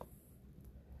cheese.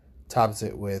 Topped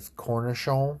it with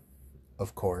cornichon,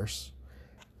 of course.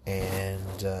 And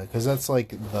because that's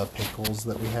like the pickles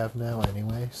that we have now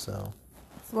anyway, so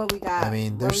That's what we got. I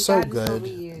mean, they're so good.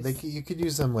 You could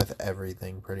use them with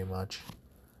everything pretty much.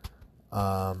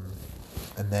 And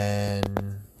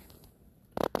then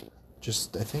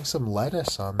just I think some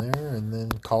lettuce on there, and then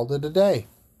called it a day.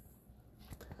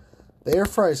 The air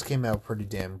fries came out pretty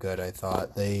damn good, I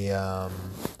thought. I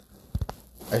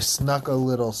snuck a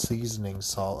little seasoning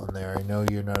salt in there. I know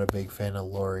you're not a big fan of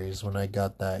Lori's. When I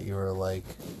got that, you were like,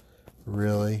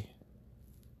 really?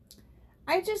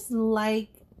 I just like...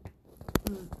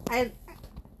 I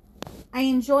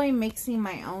enjoy mixing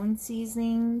my own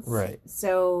seasonings. Right.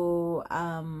 So,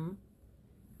 I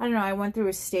don't know. I went through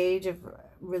a stage of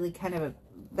really kind of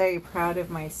very proud of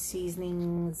my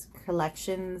seasonings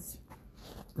collections.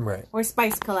 Right. Or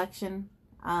spice collection.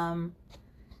 But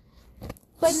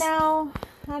now,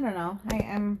 I don't know.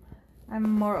 I'm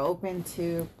more open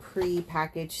to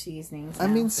pre-packaged seasonings now. I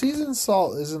mean, seasoned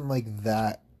salt isn't like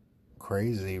that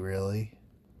crazy, really.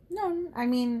 No, I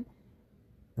mean...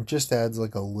 It just adds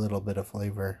like a little bit of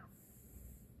flavor.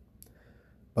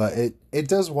 But it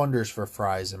does wonders for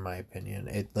fries, in my opinion.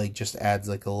 It like just adds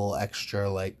like a little extra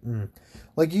like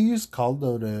like you use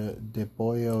caldo de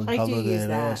pollo and caldo de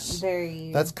res.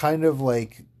 That's kind of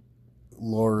like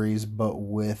Lori's, but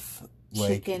with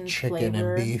like chicken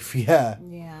and beef. Yeah.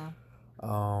 Yeah.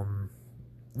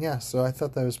 Yeah, so I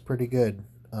thought that was pretty good.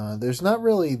 There's not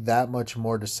really that much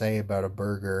more to say about a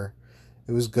burger.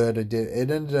 It was good.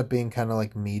 It ended up being kind of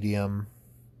like medium,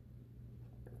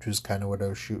 which was kind of what I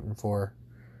was shooting for.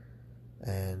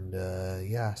 And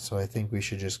yeah, so I think we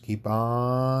should just keep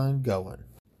on going.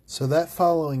 So that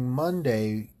following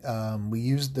Monday, we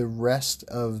used the rest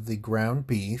of the ground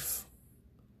beef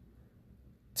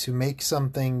to make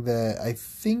something that I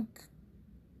think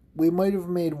we might have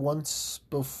made once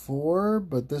before,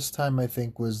 but this time I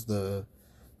think was the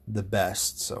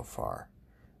best so far.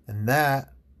 And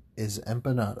that is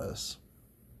empanadas.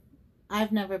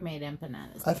 I've never made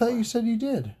empanadas before. I thought you said you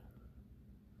did.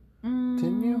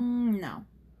 Didn't you? No.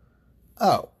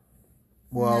 Oh.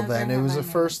 Well, then it was the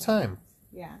first time.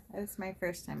 Yeah, it's my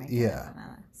first time making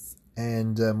empanadas.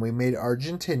 And we made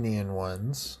Argentinian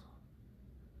ones,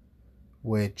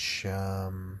 which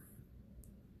are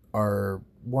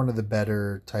one of the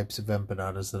better types of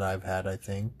empanadas that I've had, I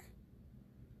think.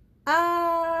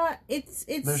 It's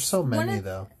There's so many,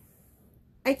 though.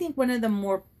 I think one of the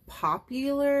more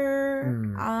popular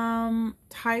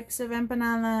types of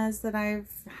empanadas that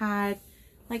I've had.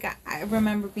 Like, I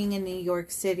remember being in New York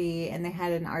City and they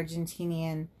had an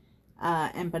Argentinian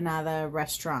empanada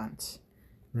restaurant.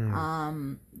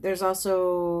 There's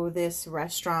also this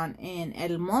restaurant in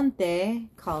El Monte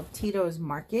called Tito's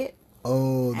Market.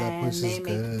 Oh, that place is good. And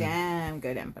they make damn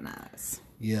good empanadas.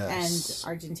 Yes.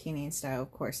 And Argentinian style,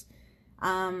 of course.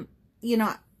 You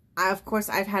know,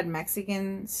 I've had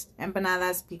Mexican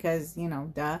empanadas because, you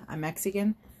know, duh, I'm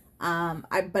Mexican.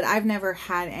 But I've never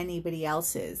had anybody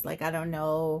else's. Like, I don't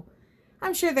know.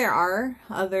 I'm sure there are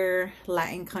other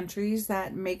Latin countries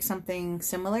that make something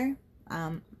similar.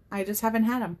 I just haven't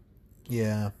had them.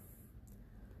 Yeah.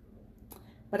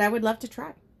 But I would love to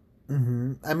try.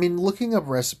 I mean, looking up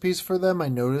recipes for them, I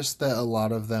noticed that a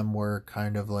lot of them were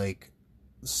kind of like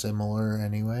similar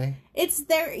anyway. It's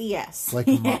there, yes. Like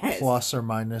yes. Plus or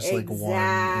minus like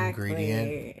one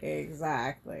ingredient.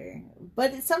 Exactly.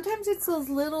 But sometimes it's those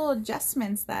little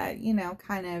adjustments that, you know,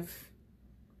 kind of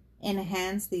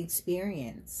enhance the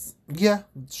experience. Yeah,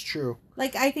 it's true.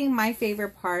 Like, I think my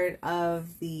favorite part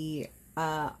of the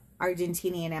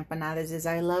Argentinian empanadas is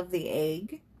I love the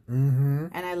egg.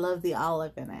 And I love the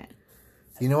olive in it.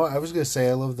 You know what? I was going to say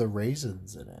I love the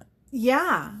raisins in it.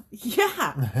 Yeah.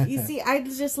 You see, I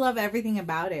just love everything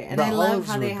about it. And I love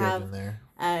how they have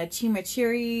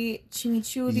chimichurri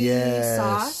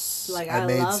sauce. Like, I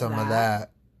made love some of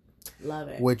that. Love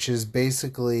it. Which is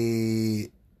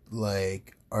basically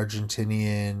like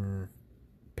Argentinian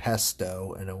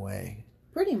pesto in a way.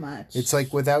 Pretty much. It's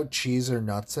like without cheese or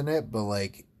nuts in it, but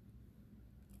like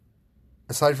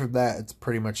aside from that, it's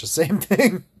pretty much the same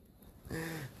thing.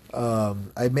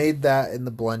 I made that in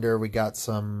the blender. We got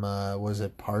some, was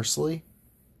it parsley?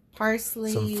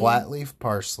 Parsley. Some flat leaf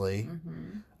parsley.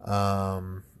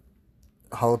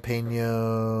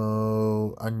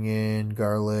 Jalapeno, onion,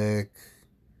 garlic,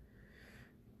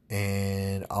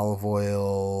 and olive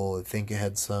oil. I think it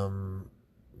had some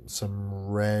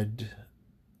red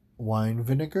wine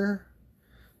vinegar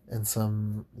and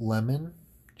some lemon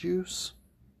juice.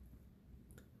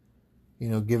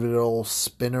 give it a little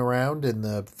spin around in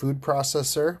the food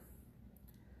processor.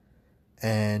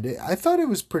 And I thought it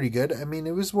was pretty good. I mean,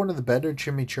 it was one of the better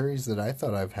chimichurris that I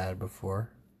thought I've had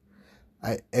before.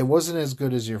 It wasn't as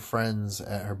good as your friend's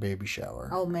at her baby shower.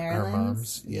 Oh, Marilyn's? Her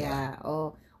mom's? Yeah.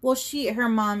 Oh, well, her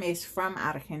mom is from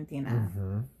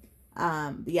Argentina.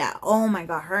 Yeah. Oh my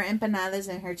God, her empanadas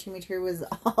and her chimichurri was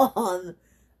all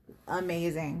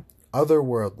amazing.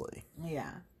 Otherworldly.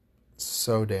 Yeah.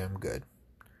 So damn good.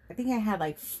 I think I had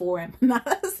like 4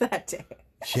 empanadas that day.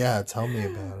 Yeah, tell me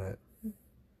about it.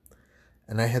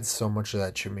 And I had so much of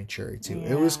that chimichurri too.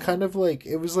 Yeah. It was kind of like,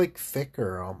 it was like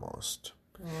thicker almost.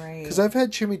 Right. Because I've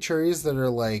had chimichurris that are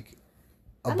like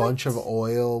a bunch of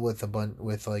oil with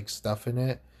with like stuff in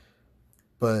it.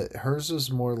 But hers was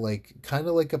more like, kind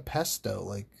of like a pesto.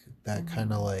 Like that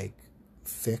kind of like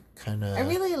thick kind of. I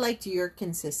really liked your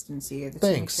consistency of the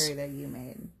chimichurri that you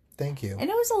made. Thank you. And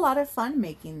it was a lot of fun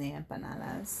making the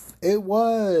empanadas. It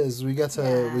was. We got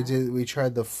to, we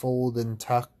tried the fold and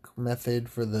tuck method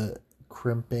for the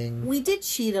crimping. We did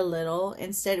cheat a little.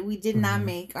 Instead, we did not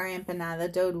make our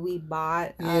empanada dough. We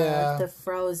bought the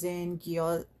frozen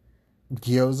Gyoza?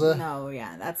 No,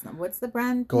 yeah, that's not. What's the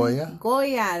brand? Goya?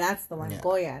 Goya, that's the one. Yeah.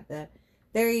 Goya, the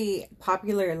very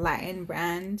popular Latin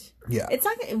brand. Yeah. It's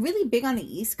like really big on the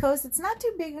East Coast. It's not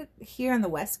too big here on the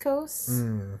West Coast.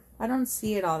 I don't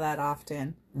see it all that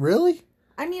often. Really?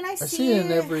 I mean, I see it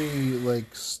in every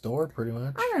like store pretty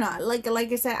much. I don't know. Like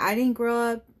I said, I didn't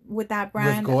grow up with that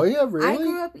brand. With Goya, really? I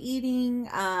grew up eating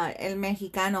El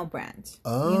Mexicano brand.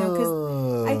 Oh, because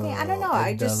I don't know.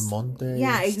 I just Del Monte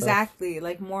exactly,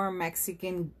 like more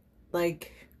Mexican,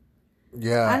 like.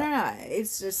 Yeah. I don't know.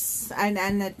 It's just and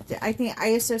I think I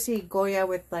associate Goya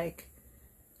with like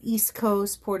East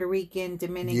Coast, Puerto Rican,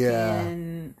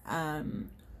 Dominican.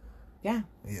 Yeah.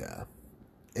 Yeah.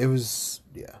 It was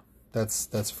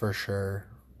That's for sure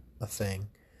a thing.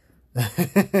 But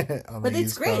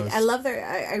it's great. Coast. I love their.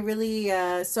 I really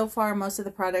so far most of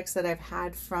the products that I've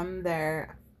had from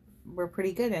there were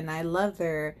pretty good, and I love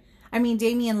their. I mean,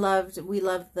 Damien we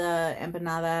loved the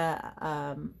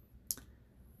empanada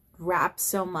wrap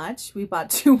so much. We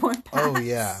bought 2 more packs. Oh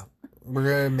yeah, we're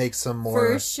gonna make some more.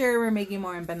 For sure, we're making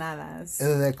more empanadas in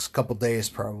the next couple days,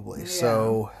 probably. Yeah.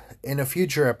 So. In a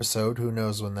future episode, who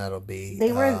knows when that'll be?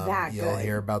 They were that good. You'll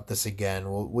hear about this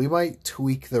again. We might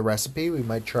tweak the recipe. We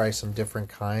might try some different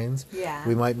kinds. Yeah.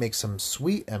 We might make some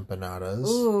sweet empanadas.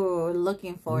 Ooh,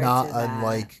 looking forward to that. Not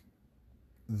unlike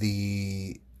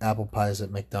the apple pies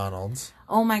at McDonald's.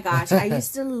 Oh my gosh, I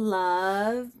used to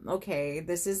love. Okay,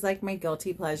 this is like my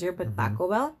guilty pleasure, but Taco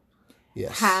Bell.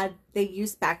 Yes.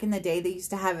 Back in the day, they used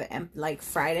to have like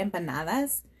fried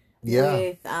empanadas. Yeah.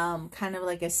 With kind of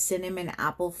like a cinnamon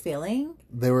apple filling.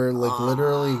 They were like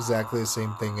literally exactly the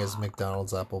same thing as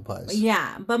McDonald's apple pies.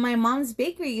 Yeah, but my mom's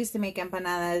bakery used to make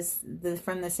empanadas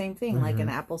from the same thing, like an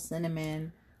apple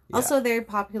cinnamon. Yeah. Also, they're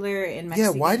popular in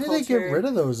Mexican why did culture. They get rid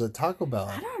of those at Taco Bell?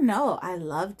 I don't know. I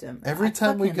loved them. Every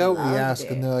time we go, we ask,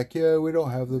 and they're like, yeah, we don't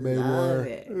have them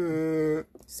anymore.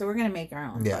 So we're going to make our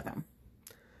own for them.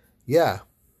 Yeah.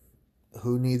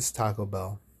 Who needs Taco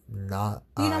Bell? Not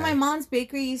you know, my mom's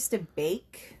bakery used to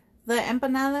bake the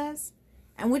empanadas,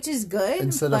 and which is good.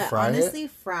 Instead of fry honestly,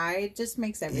 fried just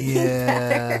makes everything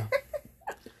better.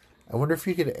 I wonder if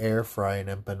you could air fry an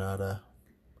empanada.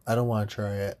 I don't want to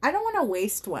try it. I don't want to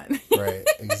waste one. Right,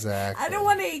 exactly. I don't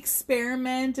want to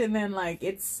experiment and then like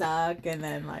it suck and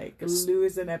then like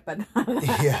lose an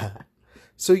empanada. Yeah.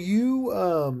 So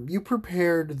you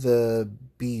prepared the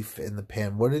beef in the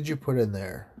pan. What did you put in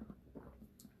there?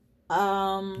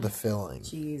 The filling.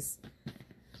 Jeez.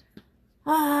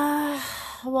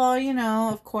 Well, you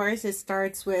know, of course, it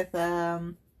starts with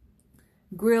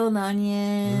grilled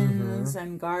onions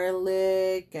and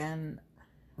garlic and.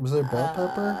 Was there bell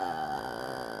pepper?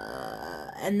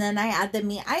 And then I add the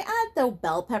meat. I add the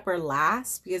bell pepper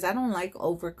last because I don't like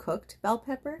overcooked bell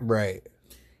pepper. Right.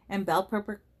 And bell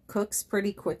pepper cooks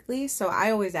pretty quickly, so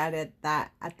I always added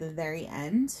that at the very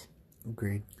end.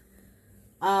 Agreed.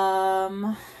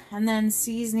 And then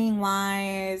seasoning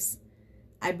wise,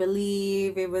 I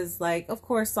believe it was like, of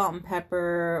course, salt and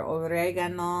pepper,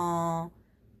 oregano,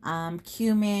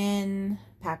 cumin,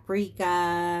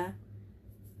 paprika,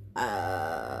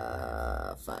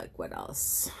 what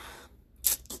else?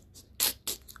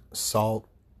 Salt.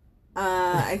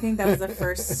 I think that was the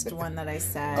first one that I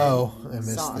said. Oh, I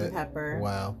missed salt it. And pepper.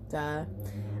 Wow. Duh.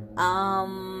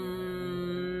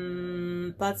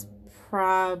 That's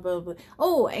probably.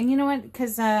 Oh, and you know what?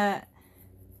 Because and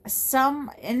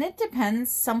it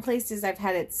depends. Some places I've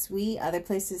had it sweet, other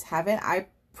places haven't. I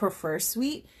prefer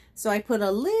sweet, so I put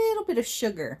a little bit of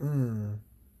sugar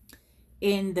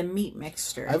in the meat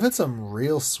mixture. I've had some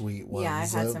real sweet ones. Yeah,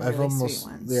 I've had some really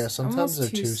sweet ones. Yeah, sometimes Almost they're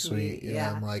too too sweet.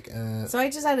 Yeah, I'm like, So I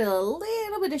just added a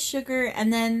little bit of sugar,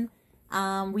 and then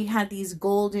we had these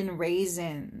golden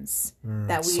raisins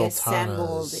that we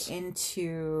assembled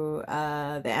into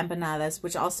the empanadas,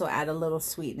 which also add a little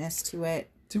sweetness to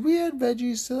it. Did we add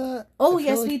veggies to that? Oh,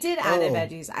 yes, we did add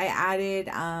veggies. I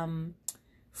added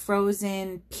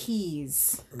frozen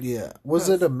peas. Yeah. Was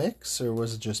it a mix or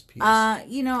was it just peas?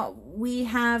 You know, we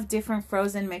have different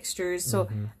frozen mixtures, so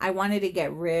I wanted to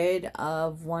get rid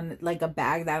of one, like a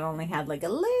bag that only had like a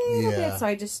little bit, so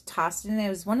I just tossed it in. It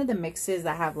was one of the mixes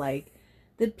that have like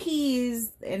the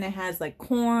peas, and it has like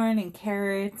corn and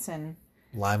carrots and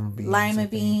lima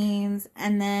beans,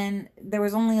 and then there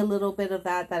was only a little bit of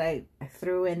that I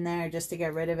threw in there just to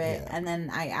get rid of it, and then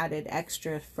I added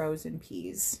extra frozen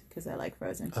peas because I like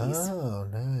frozen peas. Oh,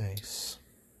 nice.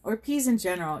 Or peas in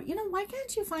general. You know, why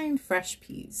can't you find fresh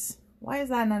peas? Why is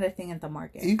that not a thing at the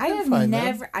market? I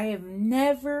have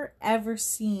never ever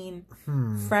seen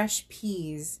fresh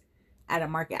peas at a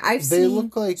market. They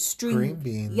look like green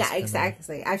beans. Yeah,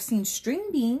 exactly. I've seen string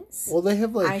beans. Well, they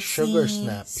have like sugar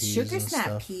snap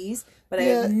peas, but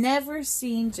I've never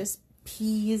seen just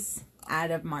peas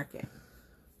at a market.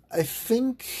 I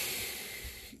think.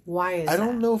 Why is that? I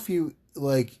don't know if you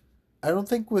like. I don't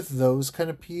think with those kind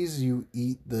of peas you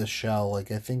eat the shell. Like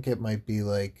I think it might be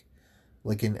like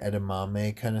an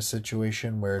edamame kind of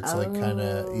situation where it's like kind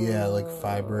of like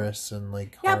fibrous and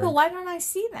like hard. Yeah, but why don't I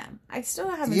see them? I still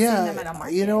haven't seen them at a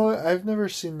market. You know, I've never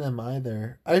seen them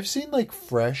either. I've seen like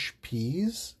fresh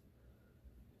peas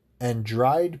and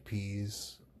dried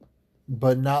peas,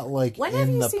 but not like when in have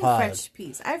you the seen pod. Fresh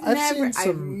peas? I've never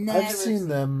seen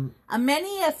them.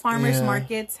 Many farmers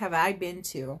markets have I been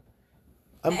to.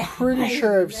 I'm pretty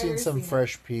sure I've seen some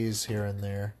fresh peas here and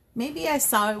there. Maybe I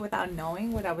saw it without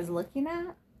knowing what I was looking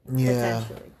at. Yeah,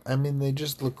 I mean they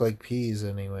just look like peas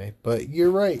anyway. But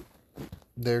you're right,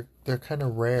 they're kind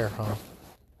of rare, huh?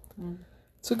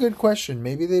 It's a good question.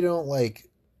 Maybe they don't like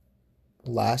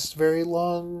last very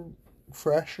long,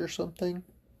 fresh or something.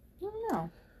 I don't know.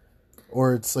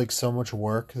 Or it's like so much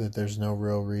work that there's no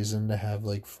real reason to have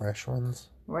like fresh ones.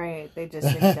 Right, they just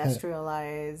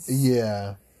industrialize.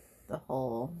 Yeah. The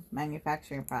whole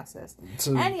manufacturing process.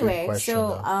 Anyway, question,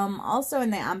 also in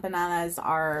the empanadas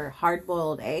are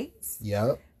hard-boiled eggs.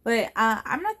 Yep. But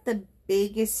I'm not the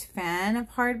biggest fan of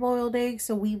hard-boiled eggs,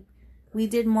 so we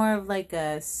did more of like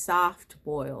a soft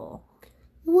boil.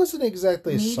 It wasn't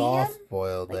exactly a soft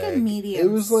boiled egg. Like a medium.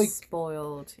 It was like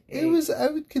boiled egg. It was. I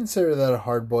would consider that a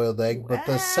hard boiled egg, but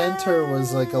the center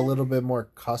was like a little bit more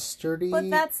custardy. But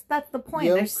that's the point.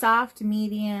 Yolk. There's soft,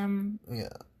 medium. Yeah.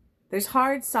 There's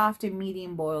hard, soft, and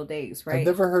medium boiled eggs, right? I've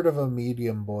never heard of a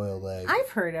medium boiled egg. I've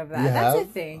heard of that. That's a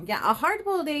thing. Yeah, a hard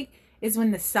boiled egg is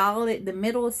when the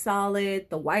middle is solid,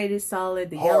 the white is solid,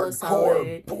 the yellow is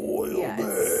solid. Boiled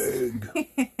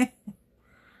egg.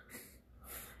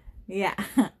 Yeah.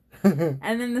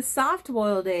 And then the soft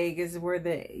boiled egg is where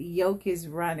the yolk is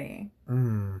running.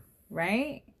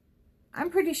 Right? I'm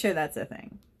pretty sure that's a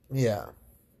thing. Yeah.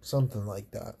 Something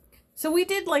like that. So we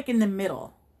did like in the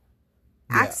middle.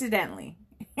 Yeah. Accidentally.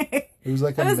 It was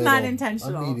like not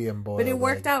intentional. A medium boiled but it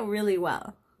worked out really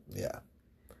well. Yeah.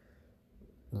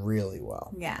 Really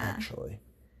well. Yeah. Actually.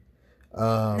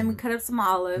 And then we cut up some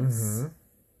olives.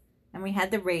 And we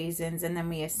had the raisins, and then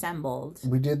we assembled.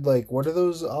 We did like, what are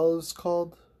those olives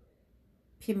called?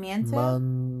 Pimiento?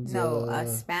 No,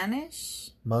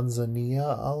 Spanish?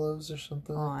 Manzanilla olives or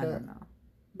something like that? I don't know.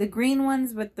 The green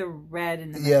ones with the red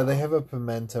in the middle. Yeah, they have a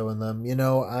pimento in them. You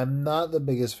know, I'm not the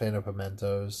biggest fan of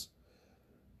pimentos.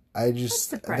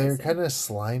 They're kind of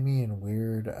slimy and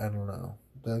weird. I don't know.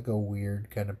 They're like a weird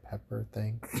kind of pepper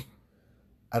thing.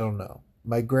 I don't know.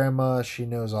 My grandma, she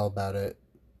knows all about it.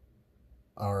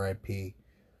 R.I.P.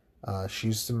 She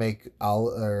used to make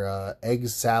egg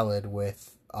salad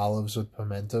with olives with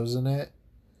pimentos in it.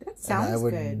 That sounds good. I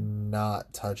would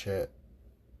not touch it.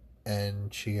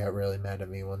 And she got really mad at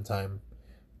me one time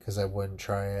because I wouldn't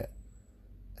try it.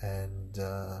 And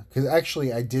because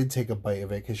actually I did take a bite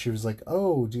of it because she was like,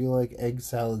 "Oh, do you like egg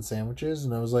salad sandwiches?"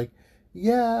 And I was like,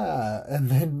 "Yeah." And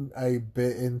then I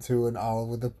bit into an olive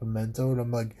with a pimento, and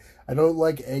I'm like, "I don't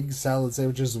like egg salad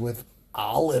sandwiches with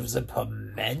olives and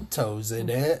pimentos in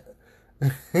it."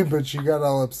 But she got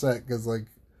all upset because like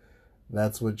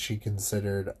that's what she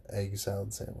considered egg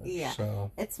salad sandwich. Yeah.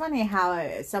 So it's funny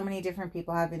how so many different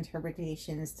people have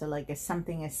interpretations to like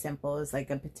something as simple as like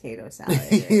a potato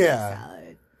salad. Yeah.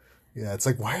 Salad. Yeah, it's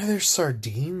like, why are there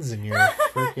sardines in your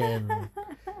freaking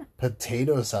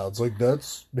potato salads? Like,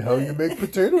 that's how you make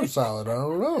potato salad. I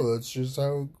don't know. That's just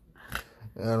how...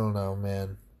 I don't know,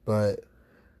 man. But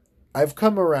I've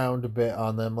come around a bit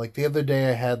on them. Like the other day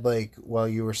I had like while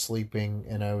you were sleeping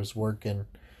and I was working,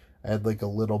 I had like a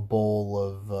little bowl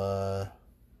of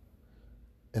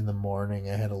in the morning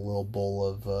I had a little bowl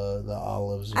of the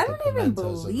olives with I the don't even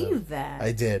pimentos believe that.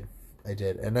 I did.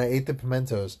 And I ate the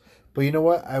pimentos. But you know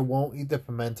what? I won't eat the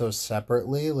pimentos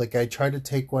separately. Like I tried to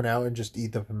take one out and just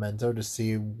eat the pimento to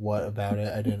see what about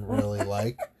it I didn't really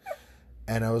like.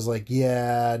 And I was like,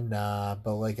 yeah, nah,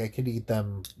 but like I could eat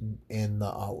them in the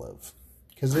olive.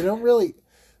 Because they don't really,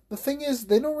 the thing is,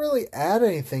 they don't really add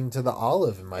anything to the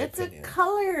olive, in my opinion. It's a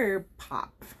color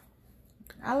pop.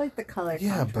 I like the color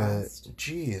contrast. But,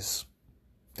 geez.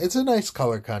 It's a nice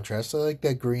color contrast. I like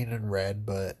that green and red,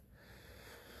 but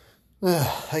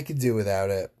I could do without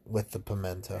it with the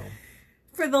pimento.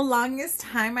 For the longest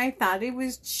time, I thought it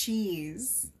was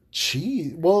cheese.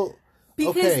 Cheese? Well...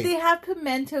 Because they have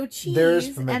pimento cheese, there's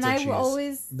pimento and I cheese.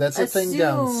 Always that's a thing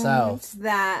down south.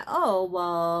 That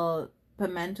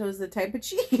pimento is the type of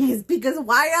cheese. Because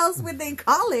why else would they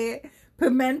call it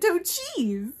pimento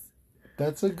cheese?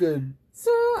 That's a good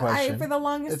question. For the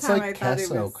longest it's time, like I thought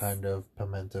queso it was kind of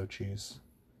pimento cheese.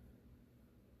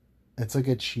 It's like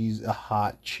a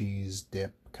hot cheese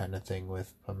dip kind of thing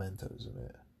with pimentos in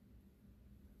it.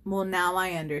 Well, now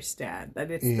I understand that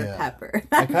it's the pepper.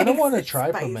 I kind of want to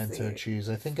try pimento cheese.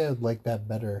 I think I would like that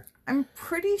better. I'm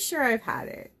pretty sure I've had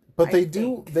it. But they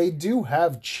do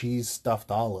have cheese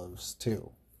stuffed olives too.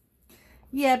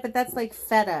 Yeah, but that's like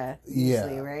feta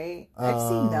usually, right? I've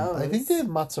seen those. I think they have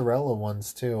mozzarella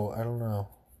ones too. I don't know.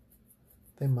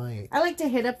 They might. I like to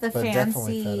hit up the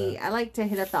fancy. I like to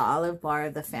hit up the Olive Bar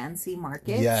of the fancy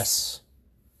markets. Yes.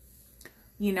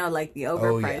 You know, like the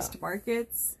overpriced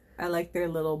markets. I like their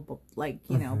little, like,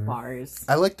 you know, bars.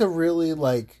 I like the really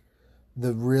big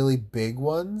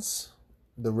ones.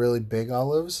 The really big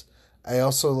olives.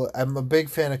 I'm a big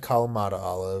fan of Kalamata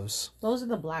olives. Those are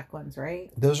the black ones, right?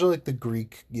 Those are like the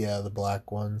Greek, the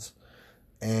black ones.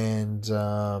 And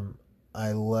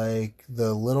I like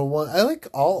the little one. I like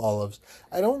all olives.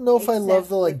 I don't know if I love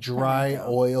the like dry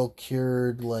oil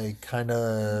cured, like kind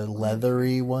of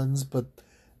leathery ones, but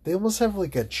they almost have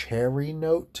like a cherry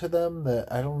note to them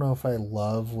that I don't know if I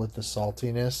love with the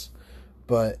saltiness.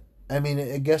 But I mean,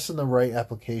 I guess in the right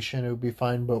application it would be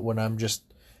fine. But when I'm just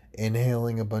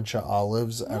inhaling a bunch of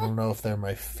olives, I don't know if they're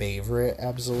my favorite.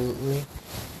 Absolutely.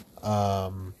 I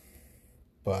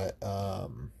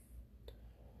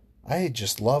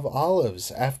just love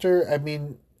olives.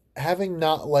 Having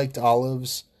not liked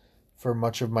olives for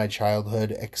much of my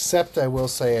childhood, except I will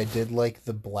say I did like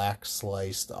the black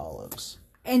sliced olives.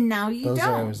 And now Those don't.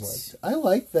 I always liked. I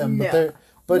like them, no. now.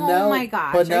 Oh my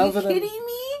gosh! But now are you kidding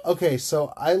me? Okay,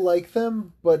 so I like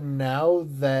them, but now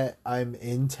that I'm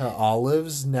into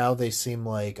olives, now they seem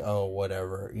like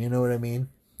whatever. You know what I mean?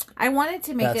 I wanted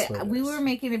to make it. We were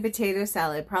making a potato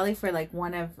salad, probably for like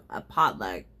a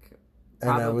potluck. Probably.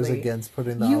 And I was against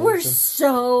putting the olives in. You were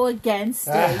so against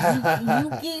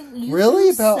it. You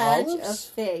really about such olives?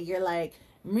 a fit. You're like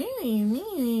me.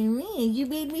 You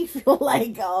made me feel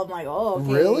like okay,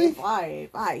 really? Fine.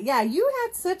 Yeah, you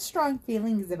had such strong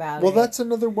feelings about it. Well, that's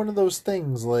another one of those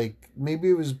things. Like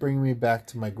maybe it was bringing me back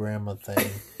to my grandma thing.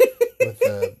 With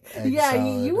the egg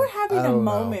salad. You were having a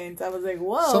moment. I was like,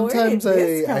 whoa. Sometimes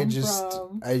I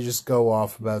just go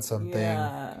off about something.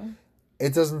 Yeah.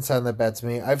 It doesn't sound that bad to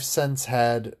me. I've since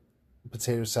had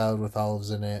potato salad with olives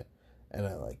in it, and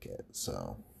I like it.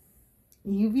 So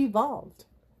you've evolved.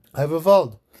 I've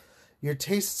evolved. Your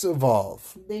tastes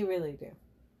evolve. They really do.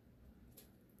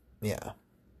 Yeah,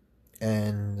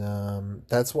 and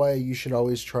that's why you should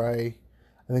always try.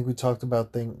 I think we talked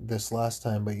about this last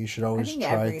time, but you should always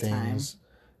try things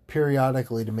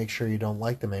periodically to make sure you don't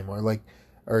like them anymore.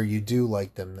 Or you do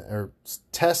like them, or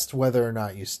test whether or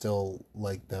not you still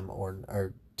like them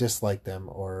or dislike them,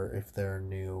 or if they're a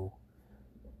new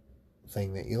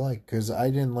thing that you like. Because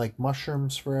I didn't like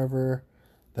mushrooms forever,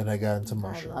 then I got into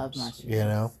mushrooms. I love mushrooms. You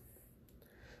know?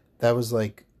 That was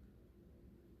like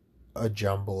a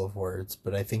jumble of words,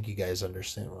 but I think you guys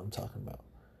understand what I'm talking about.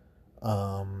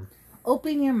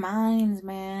 Open your minds,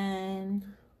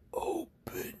 man.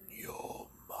 Open your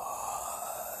mind.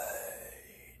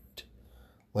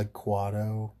 Like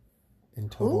Quado in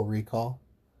Total Recall.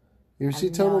 You ever see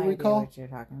Total Recall? What you're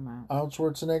talking about? Arnold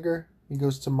Schwarzenegger. He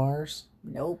goes to Mars.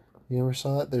 Nope. You ever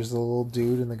saw that? There's a little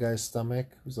dude in the guy's stomach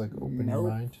who's like, open your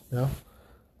mind. No?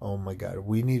 Oh my god.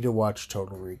 We need to watch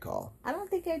Total Recall. I don't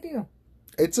think I do.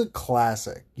 It's a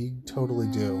classic. You totally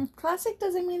do. Classic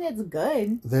doesn't mean it's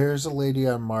good. There's a lady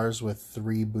on Mars with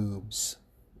 3 boobs.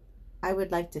 I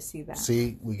would like to see that.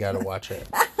 See, we gotta watch it.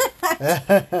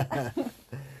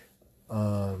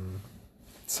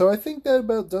 So I think that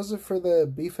about does it for the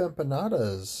beef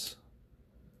empanadas.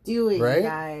 Do it, right? You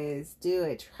guys. Do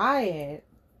it. Try it.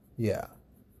 Yeah.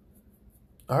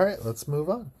 All right, let's move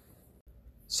on.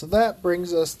 So that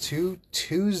brings us to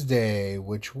Tuesday,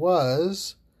 which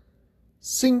was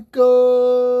Cinco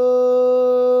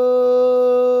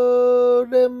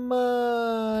de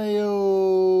Mayo.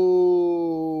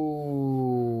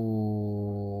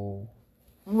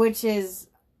 Which is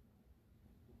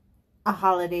a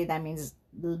holiday that means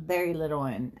very little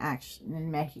in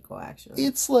Mexico, actually.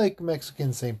 It's like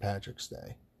Mexican St. Patrick's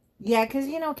Day. Yeah, because,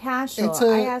 Cashel.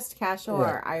 I asked Cashel,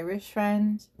 our Irish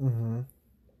friend. Mm-hmm.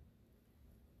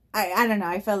 I don't know.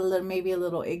 I felt maybe a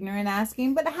little ignorant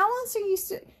asking, but how else are you...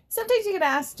 Sometimes you gotta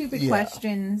ask stupid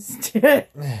questions to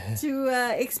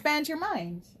expand your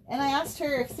mind. And I asked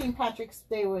her if St. Patrick's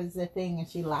Day was a thing, and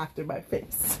she laughed in my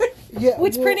face. Yeah,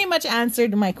 Which pretty much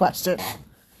answered my question.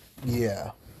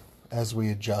 Yeah. As we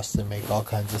adjust and make all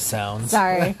kinds of sounds.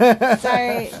 Sorry. Not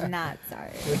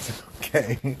sorry. It's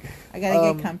okay. I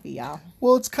gotta get comfy, y'all.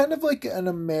 Well, it's kind of like a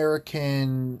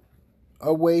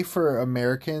way for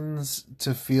Americans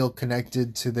to feel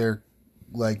connected to their,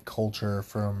 culture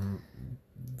from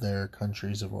their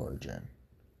countries of origin.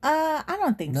 I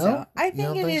don't think so. I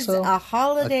think it is a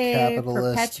holiday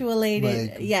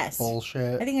perpetuated. Yes.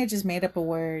 Bullshit. I think I just made up a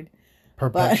word.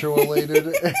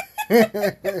 Perpetuated.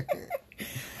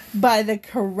 By the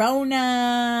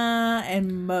Corona and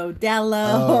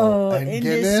Modelo and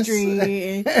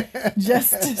industry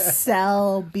just to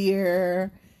sell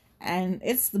beer. And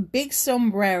it's the big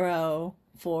sombrero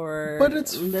for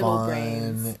little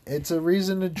grains. It's a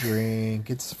reason to drink.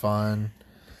 It's fun.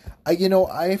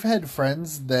 I've had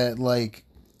friends that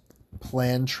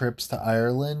plan trips to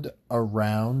Ireland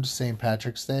around St.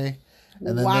 Patrick's Day.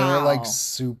 And then they were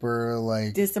super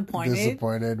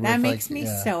disappointed. That makes me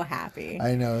so happy.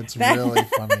 I know, it's really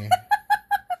funny.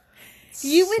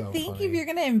 You would think if you're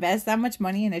gonna invest that much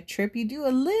money in a trip, you do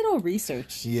a little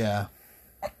research. Yeah.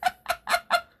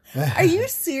 Are you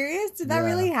serious? Did that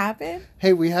really happen?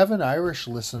 Hey, we have an Irish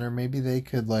listener. Maybe they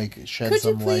could shed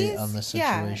some light on the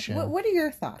situation. Yeah. What are your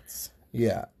thoughts?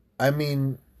 Yeah. I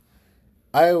mean,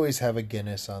 I always have a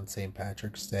Guinness on St.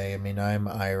 Patrick's Day. I mean, I'm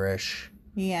Irish.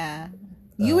 Yeah.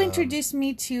 You introduced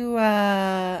me to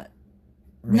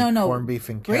corned beef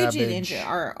and cabbage. Bridget,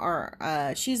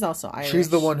 she's also Irish. She's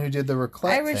the one who did the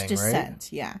raclette Irish thing, descent, right?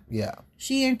 yeah. Yeah.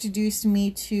 She introduced me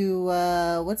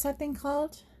to what's that thing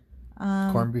called?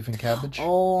 Corned beef and cabbage.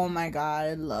 Oh my god,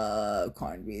 I love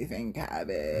corned beef and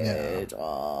cabbage. Yeah.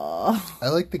 Oh. I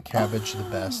like the cabbage the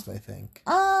best, I think.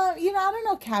 I don't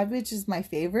know, cabbage is my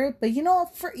favorite, but you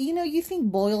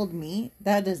think boiled meat,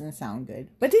 that doesn't sound good.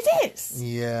 But it is.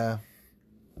 Yeah.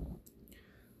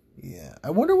 Yeah. I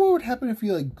wonder what would happen if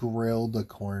you grilled a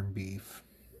corned beef.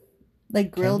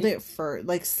 Grilled it for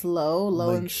low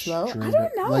and slow. I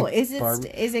don't know. Is it corned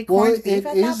beef at that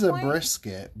point? It is a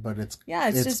brisket, but it's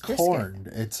just corned.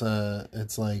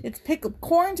 Brisket. It's pickled.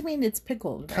 Corned means it's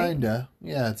pickled, right? Kinda.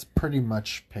 Yeah, it's pretty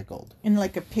much pickled. In a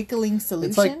pickling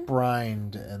solution. It's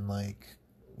brined and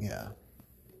yeah.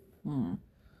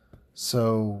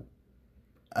 So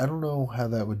I don't know how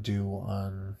that would do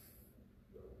on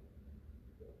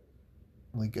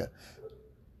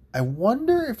I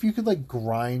wonder if you could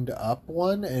grind up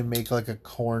one and make a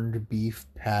corned beef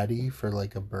patty for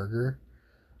a burger,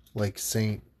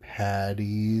 St.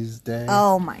 Patty's Day.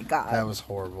 Oh my god, that was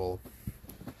horrible.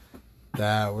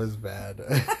 That was bad.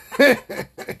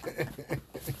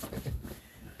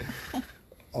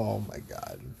 Oh my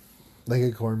god,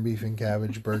 a corned beef and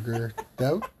cabbage burger.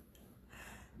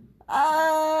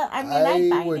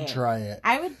 I would try it.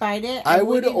 I would bite it. I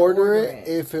would order it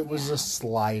if it was a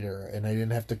slider and I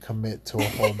didn't have to commit to a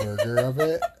whole burger of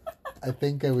it. I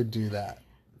think I would do that.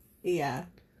 Yeah.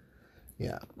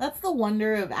 Yeah. That's the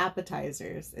wonder of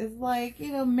appetizers. It's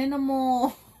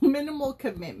minimal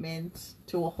commitment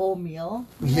to a whole meal.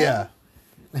 Yeah.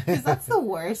 Because that's the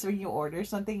worst when you order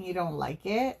something, you don't like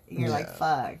it, and you're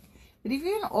fuck. But if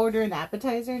you're going to order an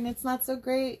appetizer and it's not so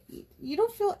great, you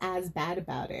don't feel as bad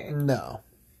about it. No.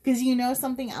 Because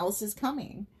something else is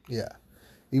coming. Yeah.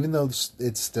 Even though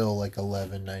it's still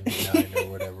 $11.99 or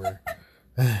whatever.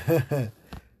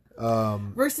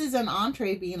 Versus an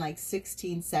entree being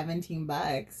 $16, $17,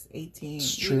 $18.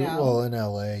 It's true. Well, in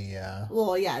LA, yeah.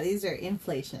 Well, yeah, these are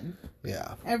inflation.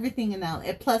 Yeah. Everything in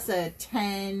LA. Plus a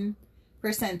 10%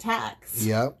 tax.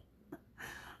 Yep.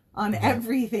 On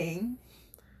everything.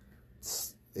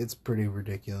 It's pretty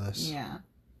ridiculous. Yeah.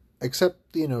 Except,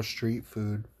 street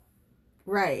food.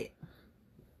 Right.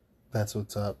 That's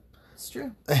what's up. It's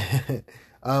true.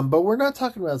 But we're not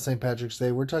talking about St. Patrick's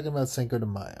Day. We're talking about Cinco de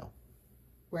Mayo.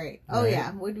 Right. Oh,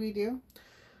 yeah. What do we do?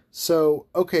 So,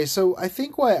 okay, so I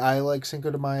think why I like Cinco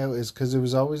de Mayo is because it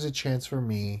was always a chance for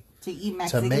me To eat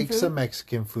Mexican to make food? some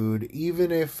Mexican food,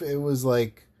 even if it was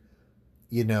like,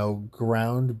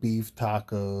 ground beef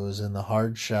tacos and the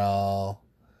hard shell.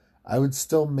 I would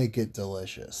still make it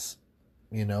delicious,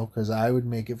 because I would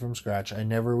make it from scratch. I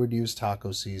never would use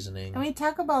taco seasoning. I mean,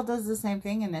 Taco Bell does the same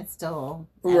thing, and it's still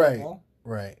Right, edible.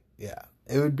 right, yeah.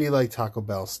 It would be like Taco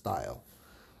Bell style.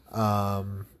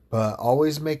 But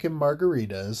always making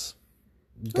margaritas.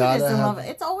 Who doesn't love it?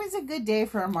 It's always a good day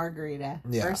for a margarita,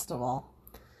 first of all.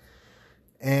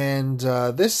 And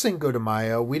this Cinco de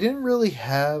Mayo, we didn't really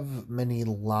have many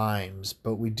limes,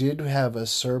 but we did have a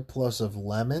surplus of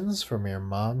lemons from your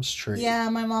mom's tree. Yeah,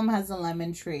 my mom has a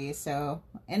lemon tree,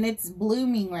 and it's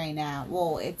blooming right now.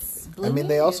 Well, it's blooming. I mean,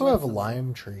 they also have a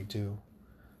lime tree, too.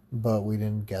 But we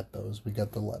didn't get those. We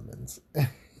got the lemons.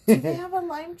 Do they have a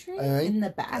lime tree? In the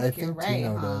back, I think right,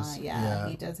 Tino does. Yeah,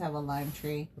 he does have a lime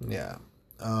tree. Yeah.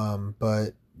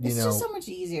 But, it's just so much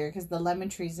easier because the lemon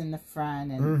tree's in the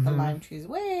front and the lime tree's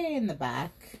way in the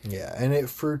back. Yeah, and it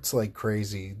fruits like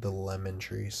crazy, the lemon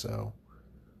tree, so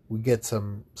we get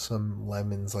some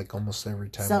lemons like almost every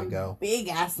time we go. Big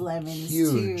ass lemons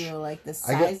Huge. too, like the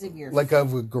size of your like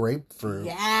of a grapefruit.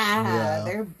 Yeah,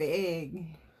 they're big.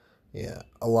 Yeah,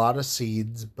 a lot of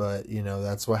seeds, but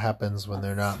that's what happens when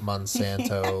they're not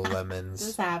Monsanto lemons.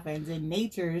 This happens in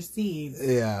nature's seeds.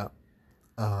 Yeah.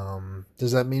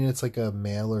 Does that mean it's like a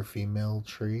male or female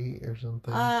tree or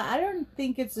something? I don't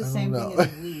think it's the same thing as a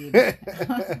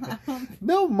weed.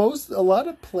 No, a lot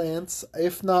of plants,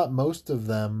 if not most of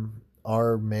them,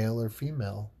 are male or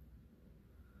female.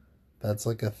 That's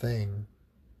like a thing.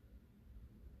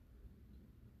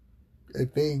 I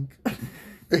think.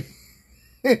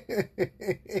 I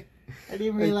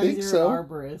didn't realize you were an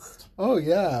arborist. Oh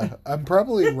yeah, I'm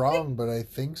probably wrong, but I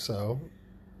think so.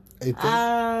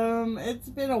 It's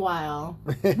been a while.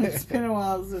 It's been a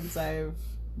while since I've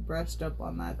brushed up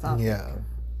on that topic. Yeah,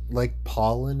 like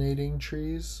pollinating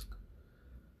trees.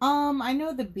 I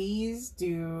know the bees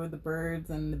do, the birds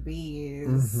and the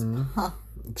bees.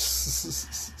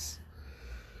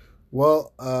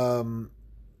 Well,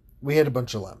 we had a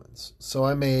bunch of lemons, so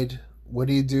I made. What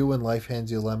do you do when life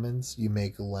hands you lemons? You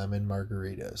make lemon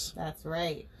margaritas. That's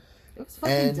right. It was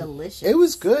fucking delicious. It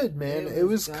was good, man. It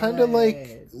was kind of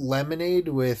like lemonade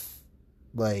with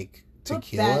like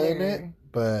tequila in it,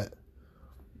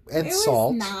 and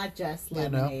salt. It was not just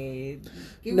lemonade.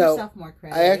 Give no, yourself more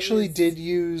credit. I actually did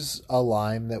use a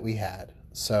lime that we had,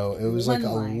 so it was like a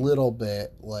little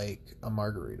bit like a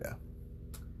margarita.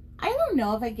 I don't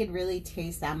know if I could really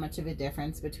taste that much of a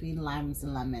difference between limes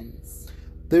and lemons.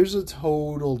 There's a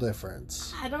total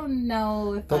difference. I don't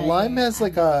know if the lime has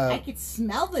like a. I could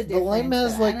smell the difference. The lime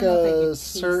has like a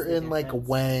certain like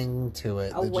wang to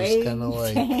it. A wang, just kind of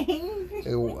like.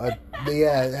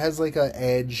 Yeah, it has like an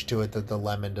edge to it that the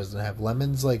lemon doesn't have.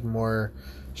 Lemon's like more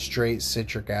straight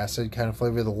citric acid kind of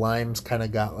flavor. The lime's kind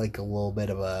of got like a little bit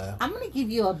of a. I'm gonna give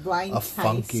you a blind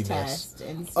funkiness test.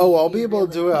 And see I'll be able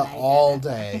to do it all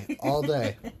day, all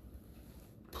day.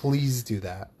 Please do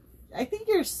that. I think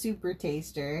you're a super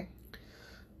taster.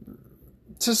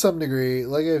 To some degree,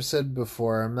 like I've said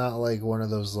before, I'm not like one of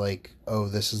those like, oh,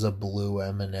 this is a blue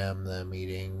M&M that I'm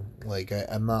eating. Like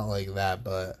I'm not like that,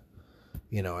 but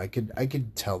I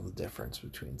could tell the difference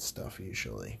between stuff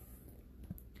usually.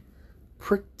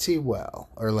 Pretty well,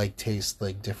 or like taste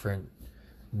like different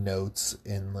notes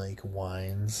in like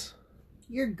wines.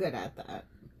 You're good at that.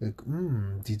 Like,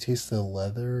 do you taste the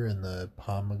leather and the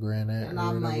pomegranate? And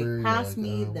I'm like, pass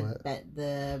me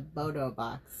the Bodo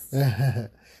box.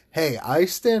 Hey, I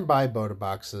stand by Bodo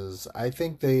boxes. I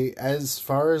think they, as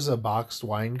far as a boxed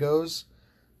wine goes,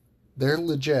 they're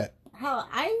legit. Hell,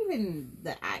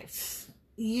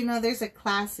 there's a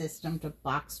class system to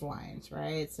boxed wines,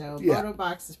 right? So Bodo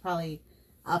box is probably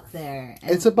up there. And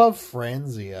it's above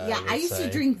Franzia. Yeah, I used to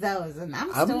drink those, and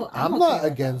I'm okay not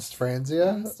against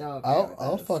Franzia. I'm still okay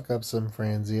I'll fuck up some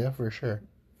Franzia for sure.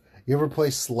 You ever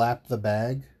play Slap the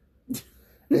Bag?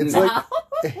 It's like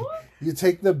you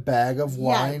take the bag of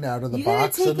wine out of the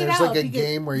box, and there's like a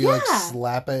game where you like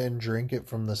slap it and drink it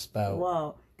from the spout.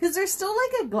 Whoa. Because there's still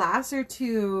like a glass or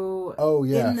two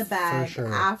in the bag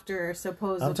after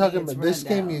supposedly I'm talking about this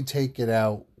game, you take it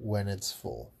out when it's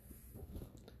full.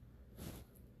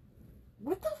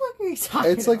 What the fuck are you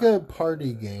talking about? It's like a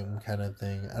party game kind of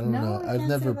thing. I don't know. I've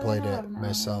never played it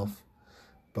myself,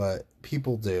 but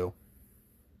people do.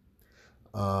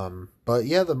 But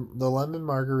yeah, the lemon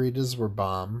margaritas were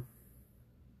bomb.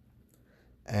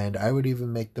 And I would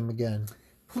even make them again.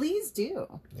 Please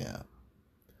do. Yeah.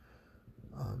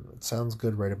 It sounds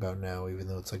good right about now, even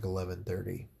though it's like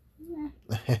 11:30.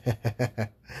 Yeah.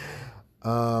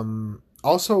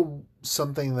 Also,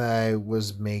 something that I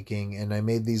was making, and I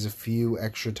made these a few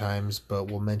extra times, but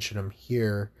we'll mention them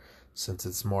here since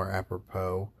it's more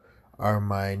apropos, are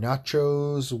my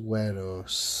nachos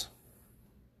güeros.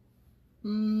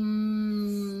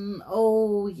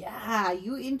 Oh, yeah.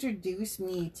 You introduced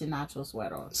me to nachos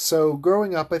güeros. So,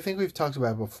 growing up, I think we've talked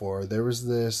about it before, there was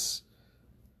this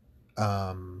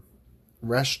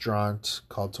restaurant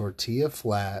called Tortilla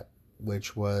Flat,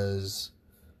 which was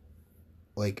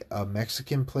like a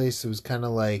Mexican place. It was kind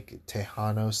of like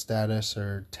Tejano status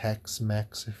or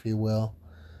Tex-Mex, if you will.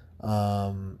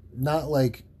 Not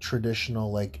like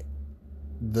traditional, like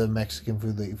the Mexican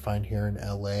food that you find here in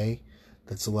LA.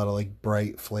 That's a lot of like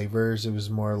bright flavors. It was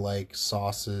more like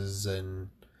sauces, and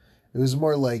it was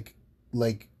more like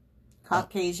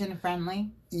Caucasian friendly.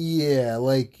 Yeah,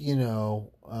 like,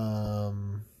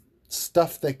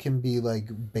 stuff that can be like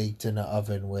baked in an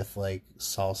oven with like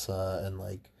salsa and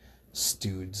like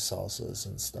stewed salsas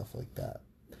and stuff like that.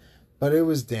 But it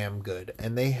was damn good.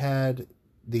 And they had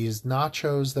these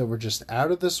nachos that were just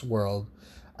out of this world.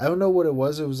 I don't know what it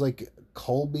was. It was like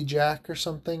Colby Jack or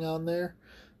something on there.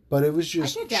 But it was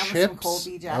just I get down chips. with some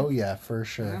Colby Jack. Oh yeah, for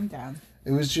sure. I'm down.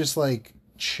 It was just like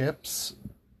chips,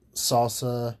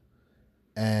 salsa,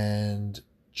 and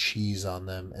cheese on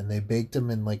them, and they baked them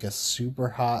in like a super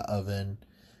hot oven,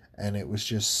 and it was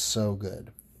just so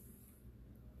good.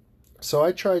 So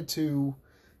I tried to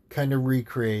kind of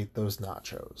recreate those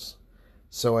nachos.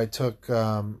 So I took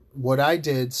what I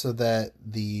did so that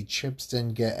the chips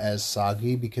didn't get as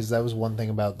soggy, because that was one thing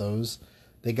about those.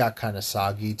 They got kind of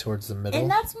soggy towards the middle. And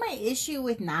that's my issue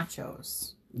with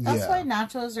nachos. That's why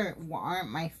nachos aren't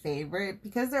my favorite,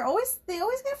 because they always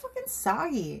get fucking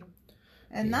soggy.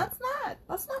 And that's not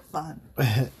fun.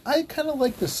 I kind of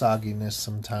like the sogginess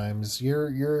sometimes.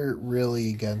 You're really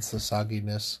against the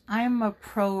sogginess. I'm a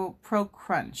pro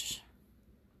crunch.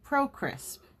 Pro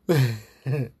crisp.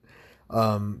 But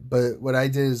what I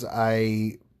did is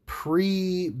I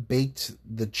pre-baked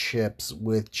the chips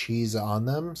with cheese on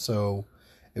them, so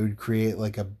it would create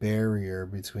like a barrier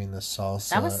between the salsa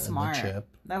That was smart. and the chip.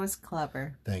 That was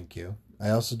clever. Thank you. I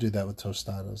also do that with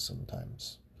tostadas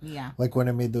sometimes. Yeah. Like when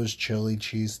I made those chili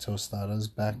cheese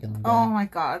tostadas back in the day. Oh my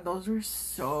god, those were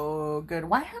so good.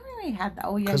 Why haven't we had that?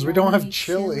 Oh yeah, because we don't have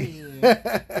chili.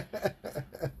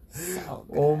 So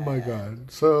good. Oh my god.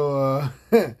 So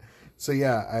so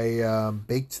yeah, I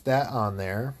baked that on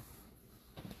there,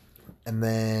 and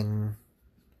then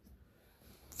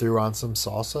threw on some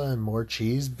salsa and more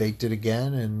cheese, baked it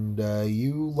again, and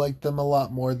you liked them a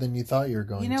lot more than you thought you were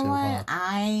going to. You know what?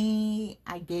 Huh?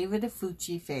 I gave it a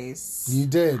Fuchi face. You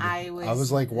did. I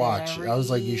was like, watch. I was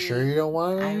like, you sure you don't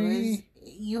want any?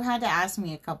 You had to ask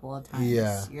me a couple of times.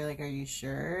 Yeah. You're like, are you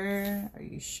sure? Are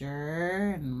you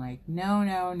sure? And I'm like,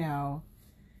 no.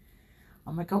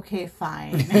 I'm like, okay,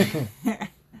 fine.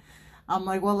 I'm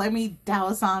like, well, let me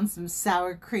douse on some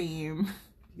sour cream.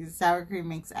 Because sour cream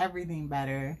makes everything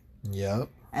better. Yep.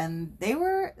 And they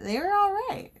were all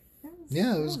right.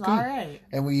 It was good. All right.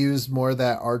 And we used more of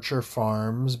that Archer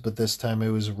Farms, but this time it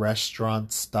was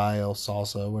restaurant style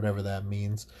salsa, whatever that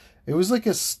means. It was like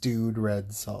a stewed red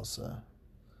salsa.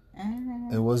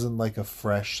 It wasn't like a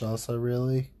fresh salsa,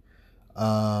 really.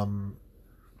 I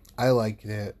liked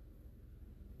it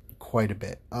quite a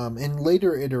bit. In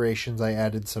later iterations, I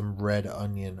added some red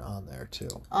onion on there too.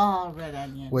 Oh, red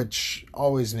onion. Which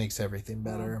always makes everything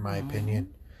better, in my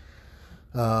opinion.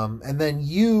 And then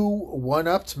you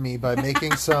one-upped me by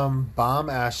making some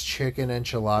bomb-ass chicken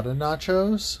enchilada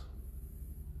nachos.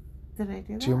 Did I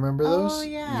do that? Do you remember those? Oh,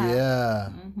 yeah. Yeah.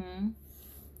 Mm-hmm.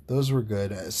 Those were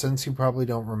good. Since you probably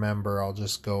don't remember, I'll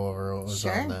just go over what was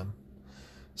on them.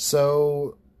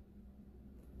 So,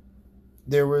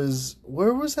 there was...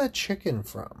 Where was that chicken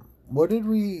from? What did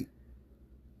we...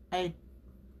 I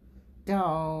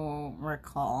don't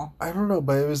recall. I don't know,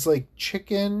 but it was like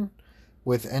chicken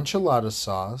with enchilada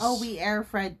sauce. Oh, we air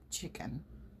fried chicken.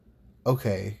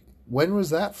 Okay. When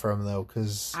was that from, though?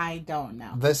 Because I don't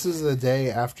know. this is the day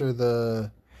after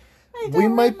the... We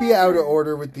might be out of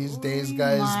order with these days,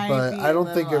 guys, but I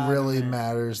don't think it really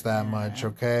matters that much,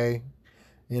 okay?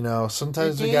 You know,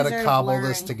 sometimes we gotta cobble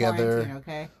this together.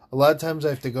 Okay? A lot of times I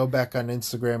have to go back on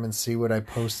Instagram and see what I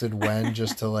posted when,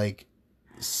 just to, like,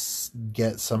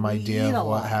 get some idea of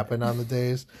what happened on the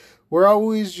days. We're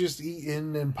always just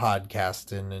eating and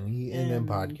podcasting and eating and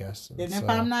podcasting. And if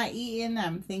I'm not eating,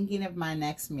 I'm thinking of my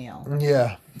next meal.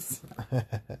 Yeah. If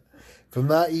I'm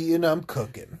not eating, I'm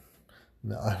cooking.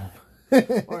 No.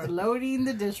 Or loading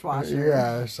the dishwasher.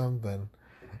 Yeah, or something.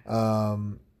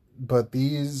 But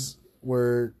these they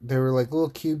were like little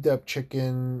cubed up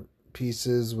chicken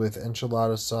pieces with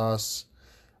enchilada sauce.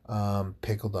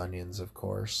 Pickled onions, of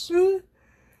course. Maybe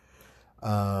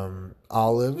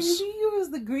Olives. it was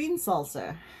the green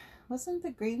salsa. Wasn't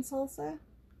the green salsa?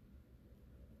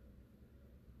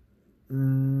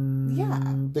 Yeah.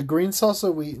 The green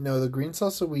salsa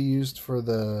we used for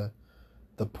the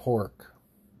pork.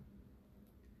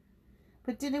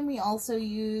 But didn't we also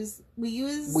use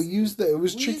it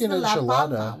was chicken enchilada. La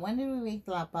Palma. When did we make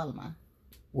La Palma?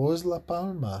 What was La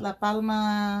Palma? La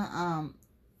Palma,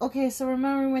 okay, so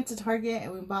remember we went to Target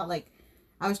and we bought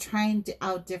I was trying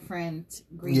out different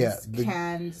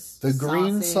cans. The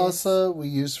green salsa we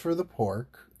used for the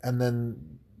pork, and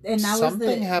that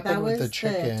something happened with the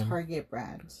chicken. The Target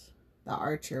brand, the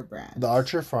Archer brand, the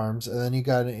Archer Farms, and then you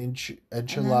got an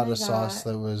enchilada sauce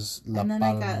that was La Palma. And then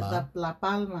I got the La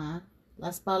Palma,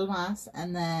 Las Palmas,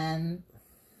 and then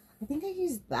I think I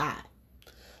used that.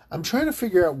 I'm trying to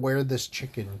figure out where this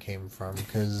chicken came from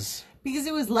because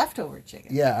it was leftover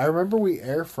chicken. Yeah, I remember we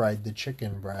air fried the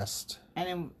chicken breast. And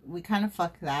then we kind of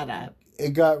fucked that up. It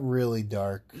got really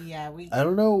dark. Yeah, I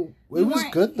don't know. It was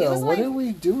good though. What did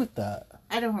we do with that?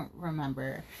 I don't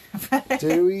remember.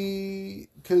 Did we?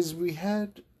 Because we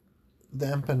had the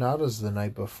empanadas the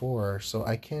night before, so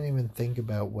I can't even think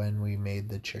about when we made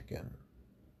the chicken.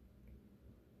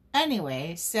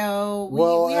 Anyway, so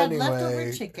we had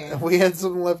leftover chicken. We had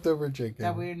some leftover chicken.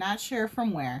 That we're not sure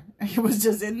from where. It was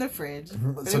just in the fridge.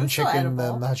 Some chicken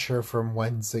that I'm not sure from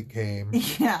whence it came.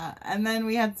 Yeah, and then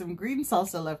we had some green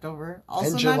salsa leftover.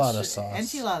 Also enchilada sauce.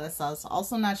 Enchilada sauce.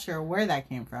 Also not sure where that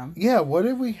came from. Yeah, what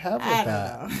did we have with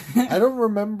that? I don't know. I don't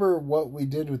remember what we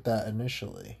did with that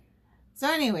initially. So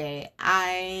anyway,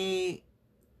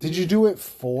 Did you do it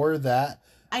for that?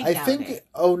 I think it.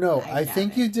 Oh no, I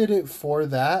think you did it for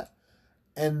that,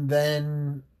 and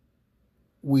then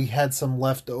we had some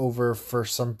left over for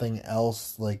something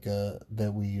else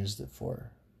that we used it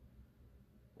for.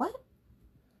 What?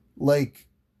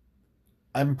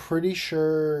 I'm pretty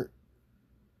sure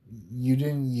you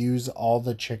didn't use all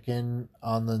the chicken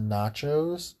on the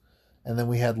nachos, and then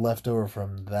we had leftover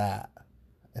from that.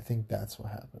 I think that's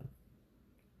what happened.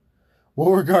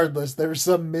 Well, regardless, there was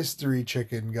some mystery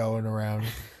chicken going around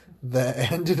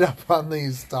that ended up on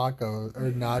these tacos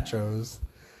or nachos.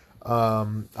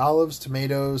 Olives,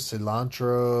 tomatoes,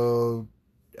 cilantro,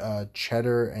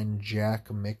 cheddar, and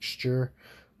jack mixture,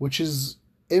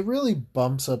 it really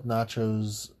bumps up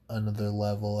nachos another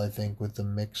level, I think, with the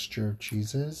mixture of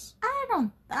cheeses. I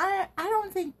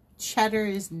don't think cheddar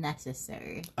is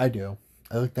necessary. I do.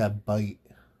 I like that bite.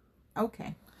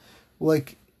 Okay.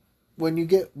 When you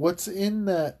get what's in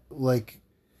that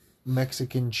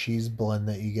Mexican cheese blend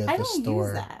that you get at the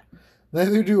store. I don't use that.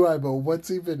 Neither do I, but what's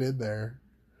even in there?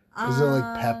 Is it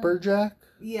pepper jack?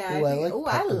 Yeah.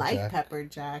 I like pepper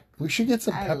jack. We should get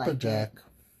some pepper jack.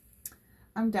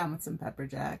 I'm down with some pepper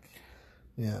jack.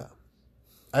 Yeah.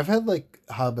 I've had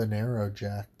habanero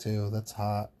jack too. That's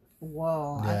hot.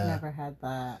 Whoa, yeah. I've never had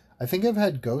that. I think I've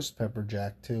had ghost pepper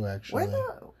jack too, actually.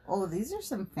 These are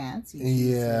some fancy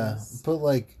cheeses. Yeah, but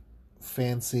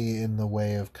fancy in the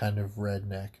way of kind of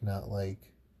redneck, not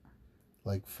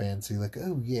fancy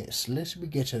oh yes, let me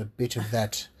get a bit of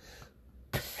that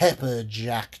pepper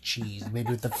jack cheese made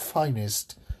with the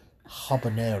finest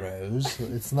habaneros.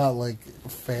 It's not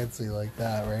fancy like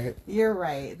that, right? You're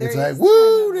right. It's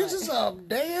woo, this is a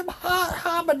damn hot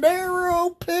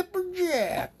habanero pepper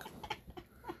jack.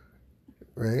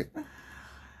 Right?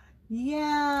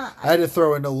 Yeah. I had to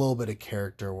throw in a little bit of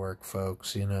character work,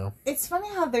 folks, It's funny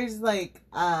how there's a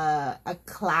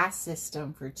class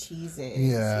system for cheeses.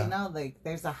 Yeah.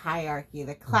 There's a hierarchy.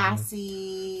 The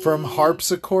classy. From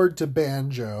harpsichord to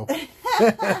banjo.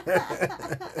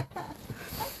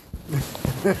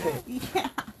 Yeah.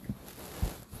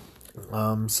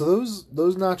 So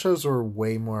those nachos were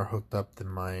way more hooked up than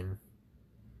mine.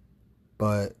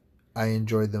 But I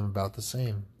enjoyed them about the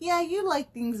same. Yeah, you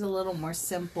like things a little more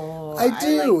simple. I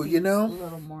do, a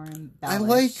little more embellished. I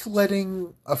like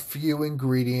letting a few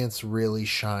ingredients really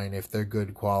shine if they're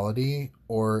good quality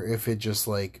or if it just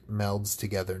melds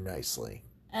together nicely.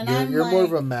 And you're more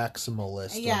of a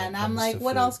maximalist. Yeah, and I'm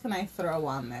what else can I throw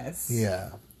on this?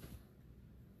 Yeah.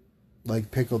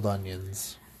 Like pickled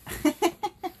onions.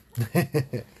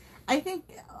 I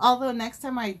think, although next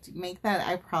time I make that,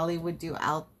 I probably would do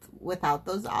without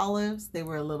those olives. They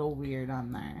were a little weird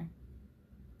on there.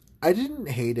 I didn't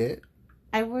hate it.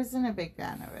 I wasn't a big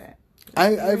fan of it.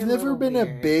 I've never been a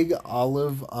big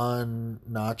olive on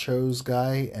nachos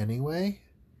guy anyway.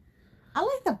 I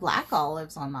like the black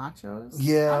olives on nachos.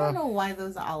 Yeah. I don't know why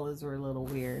those olives were a little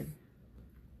weird.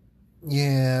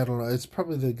 Yeah, I don't know. It's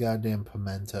probably the goddamn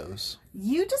pimentos.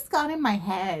 You just got in my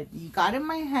head. You got in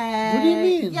my head. What do you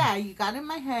mean? Yeah, you got in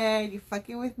my head. You're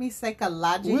fucking with me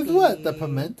psychologically. With what? The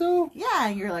pimento? Yeah,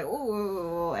 and you're like,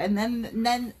 oh, and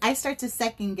then I start to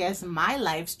second guess my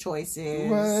life's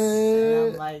choices. What?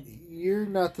 And I'm like, you're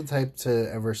not the type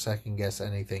to ever second guess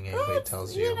anything anybody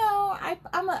tells you. You know,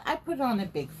 I put on a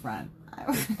big front.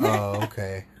 Oh,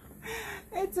 okay.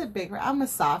 It's a big. I'm a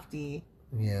softie.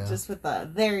 Yeah. Just with a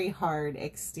very hard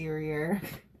exterior.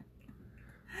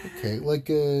 Okay, like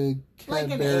a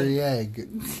Cadbury egg.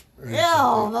 Ew,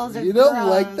 those are You don't gross.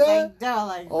 like that? I don't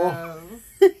like those.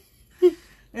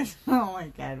 I don't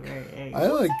like Cadbury eggs. I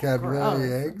like Cadbury gross.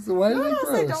 eggs. Why are they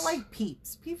gross? I don't like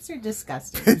Peeps. Peeps are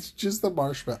disgusting. It's just the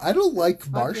marshmallow. I don't like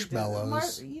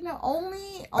marshmallows.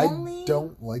 Only. I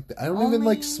don't like that. I don't even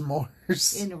like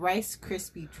s'mores. In Rice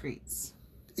Krispie treats.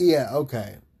 Yeah,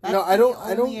 okay. That's no, I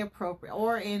don't appropriate.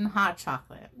 Or in hot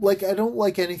chocolate. Like, I don't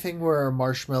like anything where a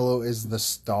marshmallow is the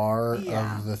star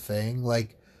of the thing.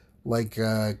 Like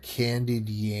candied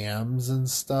yams and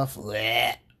stuff.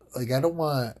 Blech. Like, I don't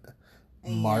want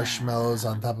marshmallows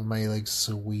on top of my, like,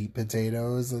 sweet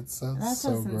potatoes. That sounds so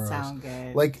gross. That doesn't sound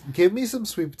good. Like, give me some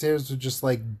sweet potatoes with just,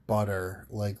 like, butter.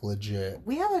 Like, legit.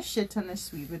 We have a shit ton of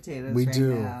sweet potatoes we right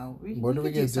do. now. What are we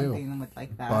going to do? Something with,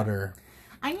 like, that. Butter.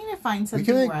 I need to find something.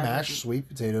 We can make mashed sweet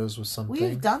potatoes with something.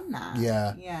 We've done that.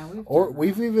 Yeah. Yeah.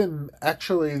 We've even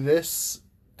actually this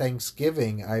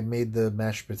Thanksgiving I made the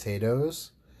mashed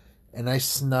potatoes, and I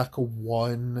snuck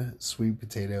one sweet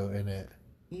potato in it.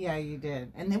 Yeah, you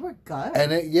did, and they were good.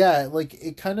 And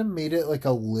it kind of made it like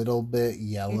a little bit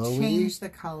yellowy. It changed the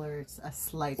colors a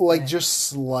slight. Like just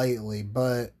slightly,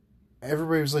 but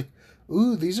everybody was like,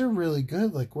 "Ooh, these are really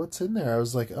good. Like, what's in there?" I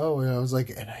was like, "Oh," and I was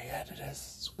like, "And I added a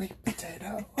sweet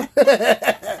potato."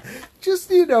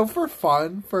 Just, for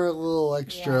fun, for a little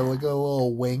extra, like a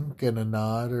little wink and a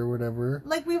nod or whatever.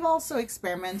 Like, we've also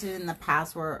experimented in the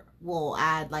past where we'll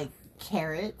add, like,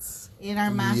 carrots in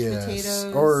our mashed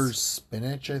potatoes. Or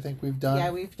spinach, I think we've done. Yeah,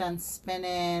 we've done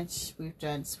spinach. We've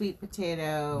done sweet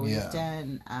potato. We've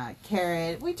done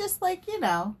carrot. We just, like,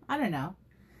 I don't know.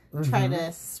 Try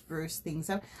to spruce things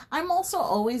up. I'm also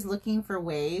always looking for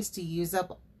ways to use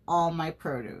up all my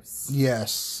produce.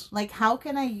 Yes. Like, how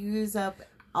can I use up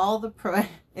all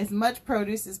as much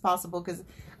produce as possible? Because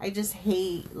I just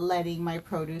hate letting my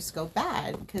produce go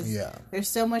bad. Because there's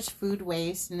so much food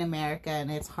waste in America,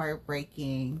 and it's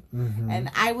heartbreaking. Mm-hmm.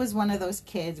 And I was one of those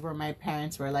kids where my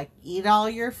parents were like, "Eat all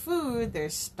your food.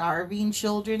 There's starving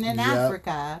children in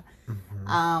Africa."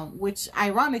 Mm-hmm. Which,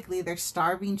 ironically, there's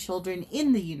starving children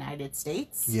in the United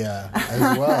States. Yeah,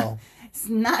 as well. It's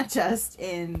not just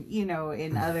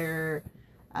in other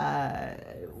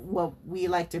what we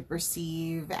like to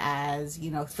perceive as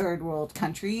third world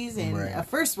countries. In a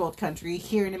first world country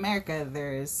here in America,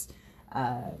 there's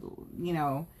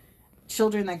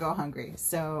children that go hungry.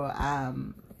 So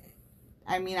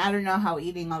I mean, I don't know how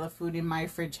eating all the food in my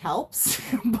fridge helps,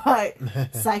 but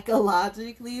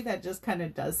psychologically, that just kind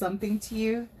of does something to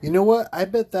you. You know what? I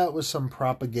bet that was some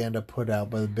propaganda put out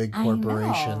by the big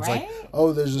corporations. I know, right? Like,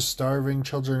 oh, there's a starving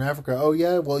children in Africa. Oh,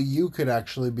 yeah, well, you could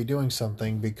actually be doing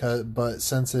something but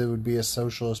since it would be a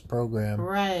socialist program,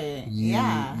 right?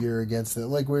 You're against it.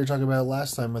 Like we were talking about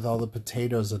last time with all the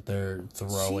potatoes that they're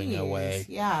throwing away.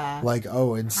 Yeah. Like,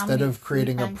 oh, instead of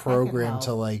creating a program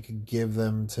to like give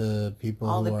them to people.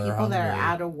 All the people hungry. that are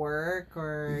out of work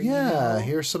or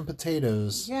here's some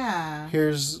potatoes. Yeah.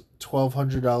 Here's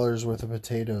 $1,200 worth of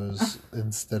potatoes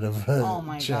instead of a oh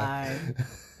my check.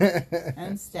 God.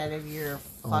 Instead of your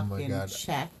fucking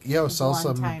check. Yo, sell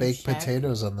some baked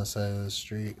potatoes on the side of the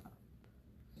street.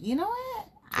 You know what?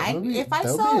 If I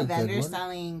saw a vendor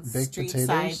selling baked street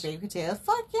side baked potatoes,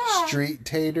 fuck yeah. Street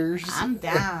taters. I'm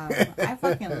down. I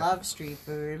fucking love street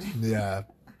food. Yeah.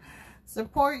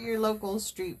 Support your local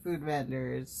street food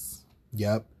vendors.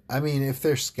 Yep. I mean, if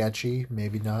they're sketchy,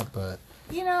 maybe not, but...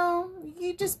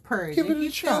 you just purge. Give it if you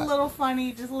feel a little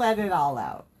funny, just let it all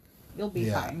out. You'll be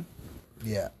fine.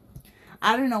 Yeah.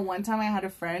 I don't know, one time I had a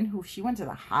friend who, she went to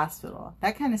the hospital.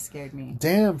 That kind of scared me.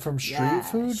 Damn, from street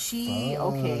food?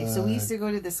 Okay, so we used to go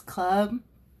to this club,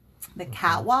 the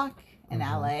Catwalk in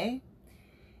LA,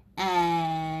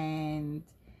 and...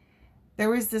 there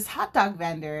was this hot dog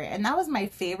vendor, and that was my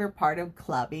favorite part of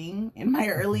clubbing in my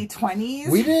early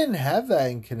 20s. We didn't have that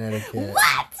in Connecticut.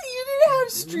 What? You didn't have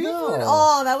street food?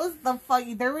 Oh, that was the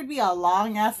fucking... there would be a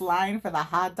long-ass line for the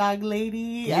hot dog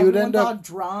lady. Everyone's all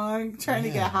drunk, trying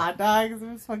to get hot dogs. It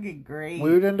was fucking great.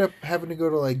 We would end up having to go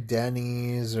to, like,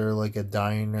 Denny's or, like, a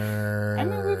diner. I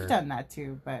mean, we've done that,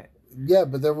 too, but... Yeah,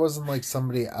 but there wasn't like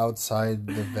somebody outside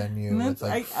the venue with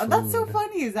like food. That's so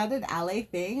funny. Is that an LA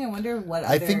thing? I wonder what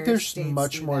other I think there's states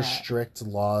much do more that. strict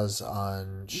laws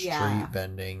on street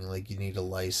vending. Like you need a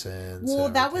license.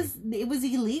 Well, it was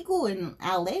illegal in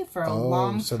LA for a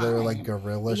long time. So they were like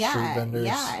guerrilla street vendors?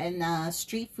 Yeah, and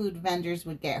street food vendors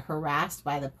would get harassed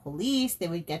by the police. They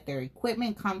would get their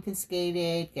equipment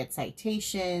confiscated, get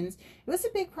citations. It was a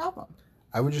big problem.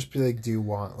 I would just be like, do you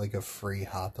want like a free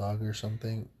hot dog or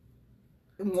something?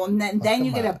 Well, then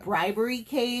you get a bribery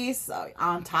case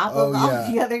on top of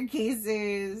all the other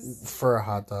cases. For a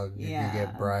hot dog, you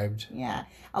get bribed. Yeah.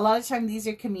 A lot of times these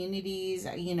are communities,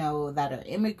 you know, that are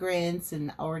immigrants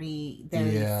and already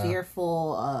they're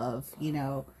fearful of, you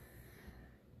know,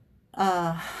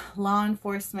 law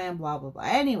enforcement, blah, blah, blah.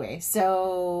 Anyway,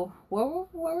 so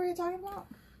what were you talking about?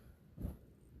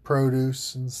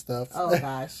 Produce and stuff. Oh,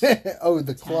 gosh. The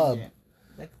club.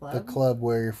 The club? The club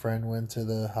where your friend went to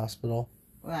the hospital.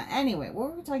 Well, anyway, what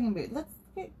were we talking about?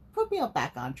 Put me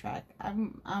back on track.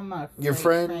 I'm a Your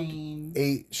friend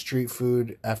ate street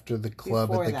food after the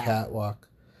club at the catwalk.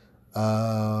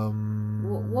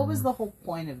 What was the whole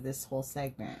point of this whole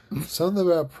segment? Something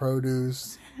about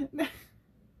produce.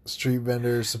 Street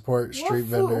vendors, support street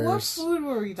vendors. What food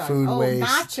were we talking about? Waste.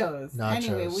 Nachos.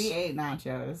 Anyway, we ate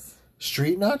nachos.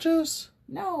 Street nachos?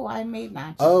 No, I made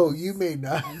nachos. Oh, you made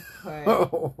nachos.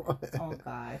 Oh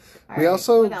gosh. We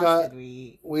also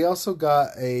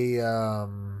got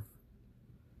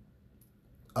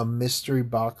a mystery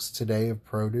box today of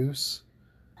produce.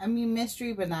 I mean,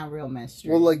 mystery, but not real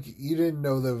mystery. Well, like, you didn't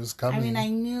know that was coming. I mean, I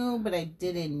knew, but I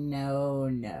didn't know.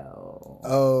 No.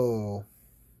 Oh.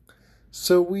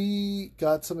 So we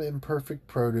got some imperfect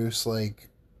produce, like,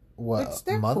 what,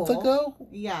 a month ago?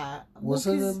 Yeah. Was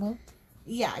it a month?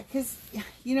 Yeah, because,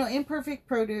 you know, imperfect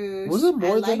produce... Was it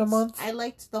more than a month? I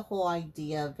liked the whole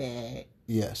idea of it.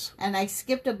 Yes. And I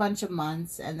skipped a bunch of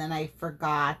months, and then I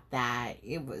forgot that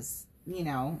it was, you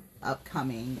know,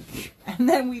 upcoming. And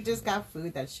then we just got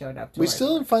food that showed up to We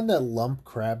still didn't find that lump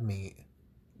crab meat.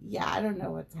 Yeah, I don't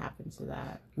know what's happened to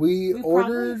that. We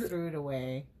ordered... probably threw it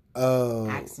away. Oh.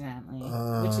 Accidentally.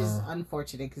 Which is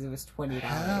unfortunate, because it was $20.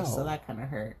 How? So that kind of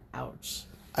hurt. Ouch.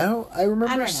 I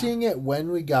remember seeing it when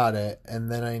we got it,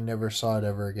 and then I never saw it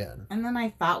ever again. And then I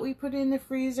thought we put it in the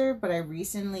freezer, but I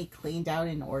recently cleaned out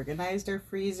and organized our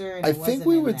freezer, and I think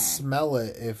we would smell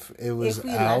it if it was out.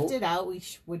 If we left it out, we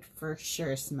would for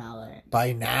sure smell it.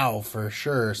 By now, for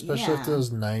sure. Especially if those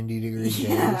 90-degree days.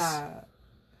 Yeah.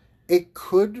 It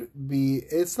could be...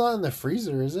 It's not in the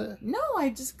freezer, is it? No, I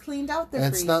just cleaned out the freezer.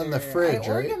 And it's not in the fridge,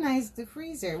 I organized the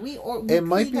freezer. It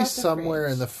might be somewhere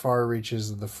in the far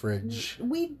reaches of the fridge.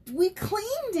 We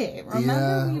cleaned it.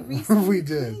 Remember? We recently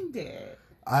cleaned it.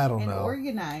 I don't know.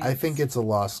 Organized. I think it's a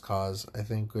lost cause. I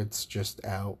think it's just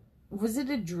out. Was it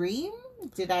a dream?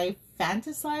 Did I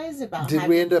fantasize about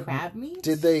having crab meat?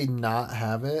 Did they not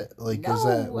have it? Like, no, is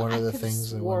that one of the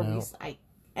things that went out?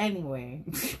 Anyway.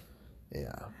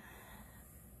 Yeah.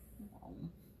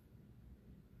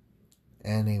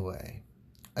 Anyway,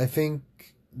 I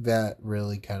think that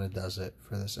really kind of does it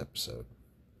for this episode.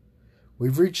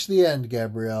 We've reached the end,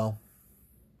 Gabrielle.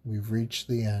 We've reached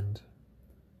the end.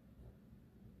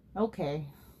 Okay.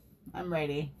 I'm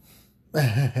ready.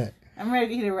 I'm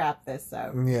ready to wrap this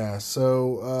up. Yeah,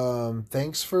 so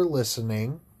thanks for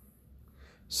listening.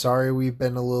 Sorry we've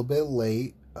been a little bit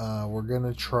late. We're going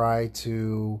to try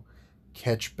to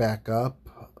catch back up.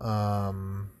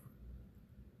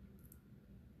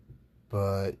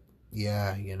 But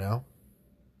yeah, you know,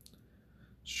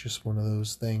 it's just one of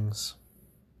those things.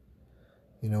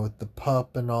 You know, with the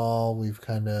pup and all, we've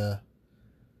kind of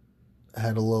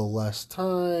had a little less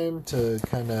time to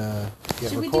kind of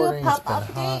get recording. Should we do a pup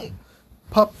update?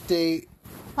 Pup date.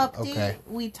 Pup date.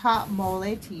 We taught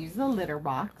Mole to use the litter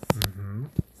box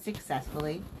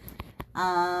successfully.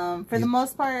 For the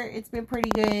most part, it's been pretty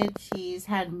good. She's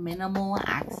had minimal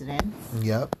accidents.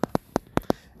 Yep.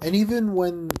 And even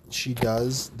when she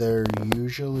does, they're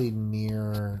usually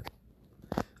near,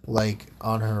 like,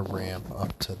 on her ramp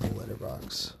up to the litter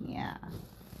box. Yeah.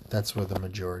 That's where the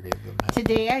majority of them happen.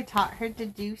 Today I taught her to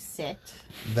do sit.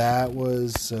 That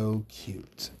was so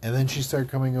cute. And then she started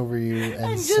coming over you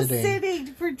and just sitting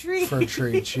for treats. For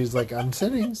treats. She's like, I'm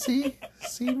sitting. See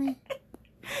me?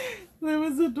 That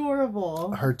was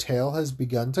adorable. Her tail has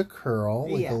begun to curl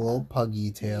like a little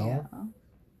puggy tail. Yeah.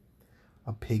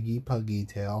 A puggy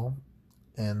tail.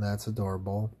 And that's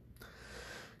adorable.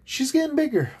 She's getting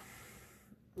bigger.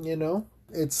 You know?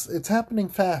 It's happening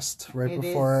fast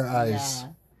before our eyes. Yeah.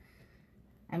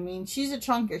 I mean, she's a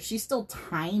chunker. She's still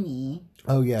tiny.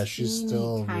 Oh yeah, she's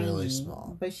still really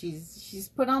small. But she's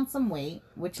put on some weight,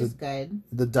 which is good.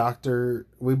 The doctor,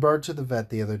 we brought her to the vet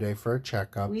the other day for a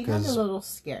checkup. We had a little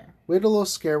scare. We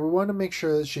wanted to make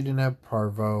sure that she didn't have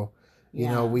parvo. You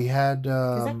know, we had...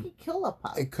 Because that could kill a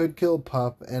pup. It could kill a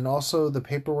pup. And also the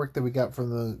paperwork that we got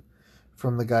from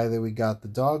the guy that we got the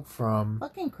dog from.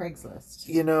 Fucking Craigslist.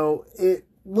 You know, it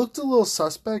looked a little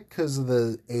suspect because of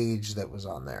the age that was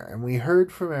on there. And we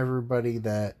heard from everybody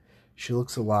that she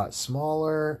looks a lot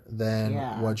smaller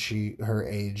than what her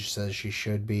age says she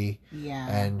should be. Yeah.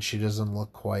 And she doesn't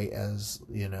look quite as,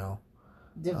 you know...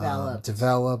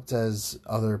 Developed as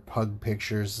other pug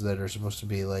pictures that are supposed to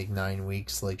be like 9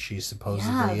 weeks, like she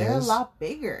supposedly is. Yeah, they're a lot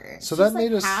bigger. So that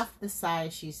made us half the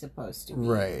size she's supposed to be.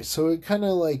 Right. So it kind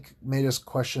of like made us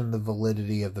question the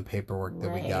validity of the paperwork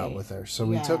that we got with her. So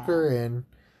we took her in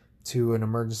to an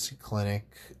emergency clinic,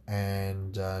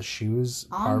 and she was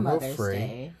parvo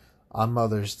free on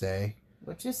Mother's Day.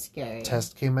 Which is scary.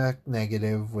 Test came back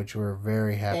negative, which we're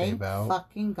very happy about.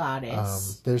 Fucking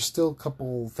goddess. There's still a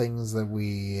couple things that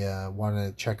we want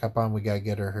to check up on. We got to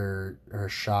get her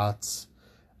shots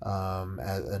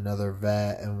at another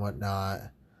vet and whatnot,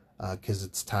 because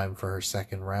it's time for her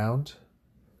second round.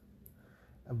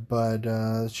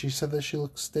 But she said that she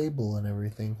looks stable and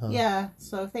everything, huh? Yeah,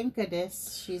 so thank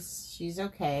goodness she's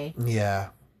okay. Yeah.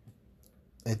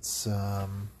 It's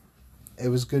it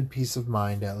was good peace of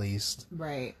mind, at least.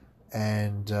 Right.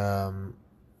 And the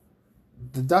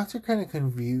doctor kind of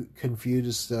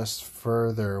confused us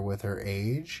further with her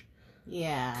age.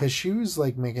 Yeah. Because she was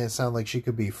like making it sound like she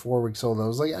could be 4 weeks old. I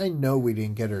was like, I know we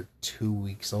didn't get her 2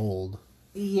 weeks old.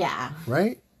 Yeah.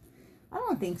 Right? I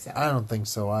don't think so. I don't think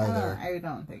so either. I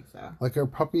don't think so. Like, are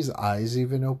puppy's eyes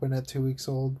even open at 2 weeks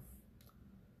old?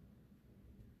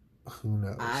 Who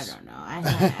knows? I don't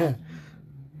know.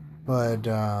 But,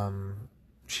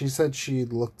 she said she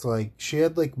looked like... She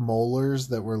had, like, molars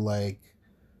that were, like,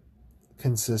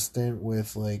 consistent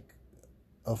with, like,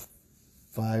 a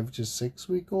 5 to 6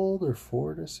 week old or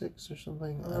 4 to 6 or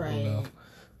something. I don't know.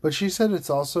 But she said it's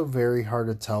also very hard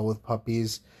to tell with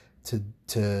puppies to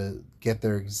get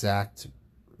their exact,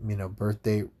 you know, birth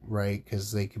date right,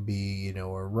 because they could be, you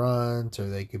know, a runt, or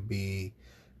they could be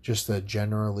just a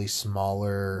generally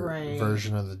smaller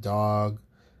version of the dog.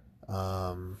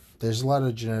 There's a lot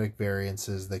of genetic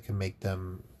variances that can make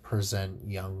them present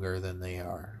younger than they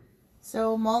are.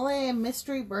 So Mole,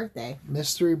 mystery birthday.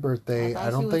 Mystery birthday. I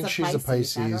don't think she's a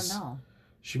Pisces. I don't know.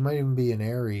 She might even be an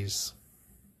Aries.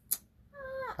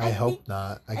 I hope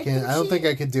not. I don't think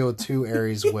I could deal with 2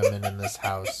 Aries women in this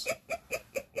house.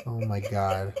 Oh my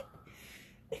God.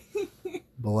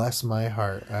 Bless my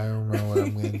heart. I don't know what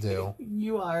I'm going to do.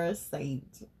 You are a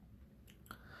saint.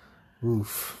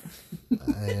 Oof.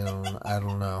 I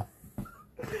don't know.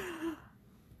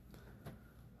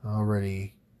 I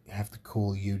already have to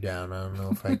cool you down. I don't know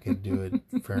if I could do it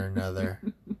for another.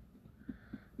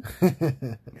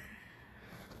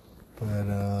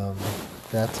 But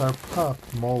that's our pup,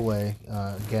 Mole.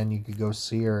 Again, you could go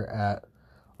see her at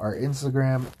our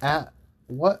Instagram at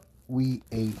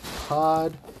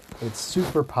WhatWeAtePod. It's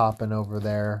super popping over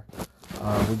there.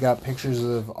 We got pictures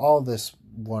of all this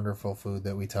wonderful food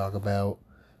that we talk about.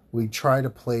 We try to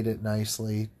plate it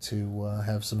nicely to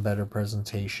have some better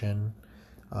presentation.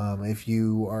 If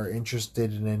you are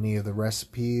interested in any of the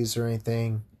recipes or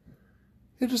anything,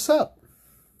 hit us up.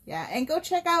 Yeah, and go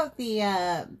check out the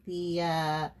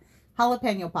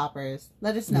jalapeno poppers.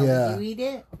 Let us know. Yeah. Would you eat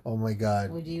it? Oh my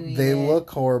God. Would you eat They look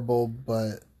horrible,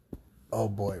 but oh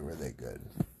boy, were they good.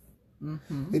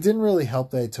 Mm-hmm. It didn't really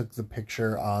help that I took the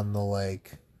picture on the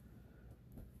like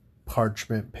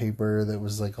parchment paper that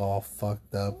was like all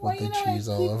fucked up with the cheese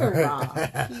all over it.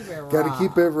 Gotta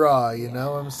keep it raw, you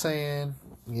know what I'm saying?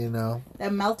 You know?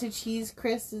 That melted cheese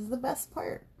crisp is the best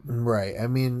part. Right. I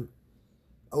mean,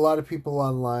 a lot of people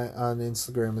online on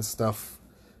Instagram and stuff,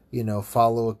 you know,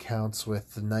 follow accounts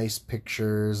with nice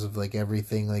pictures of like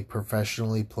everything like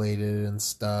professionally plated and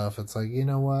stuff. It's like, you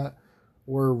know what?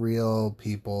 We're real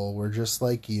people. We're just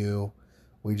like you.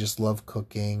 We just love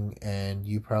cooking, and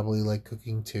you probably like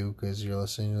cooking too because you're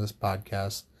listening to this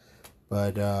podcast.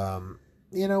 But,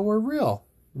 you know, we're real.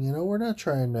 You know, we're not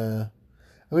trying to...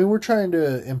 I mean, we're trying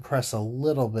to impress a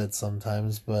little bit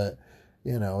sometimes, but,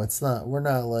 you know, it's not... We're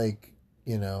not like,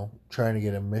 you know, trying to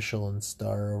get a Michelin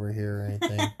star over here or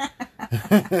anything.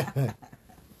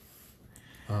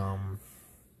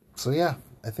 So, yeah,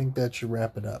 I think that should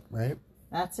wrap it up, right?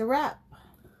 That's a wrap.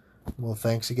 Well,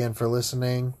 thanks again for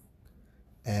listening.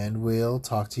 And we'll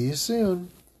talk to you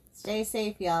soon. Stay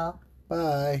safe, y'all.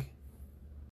 Bye.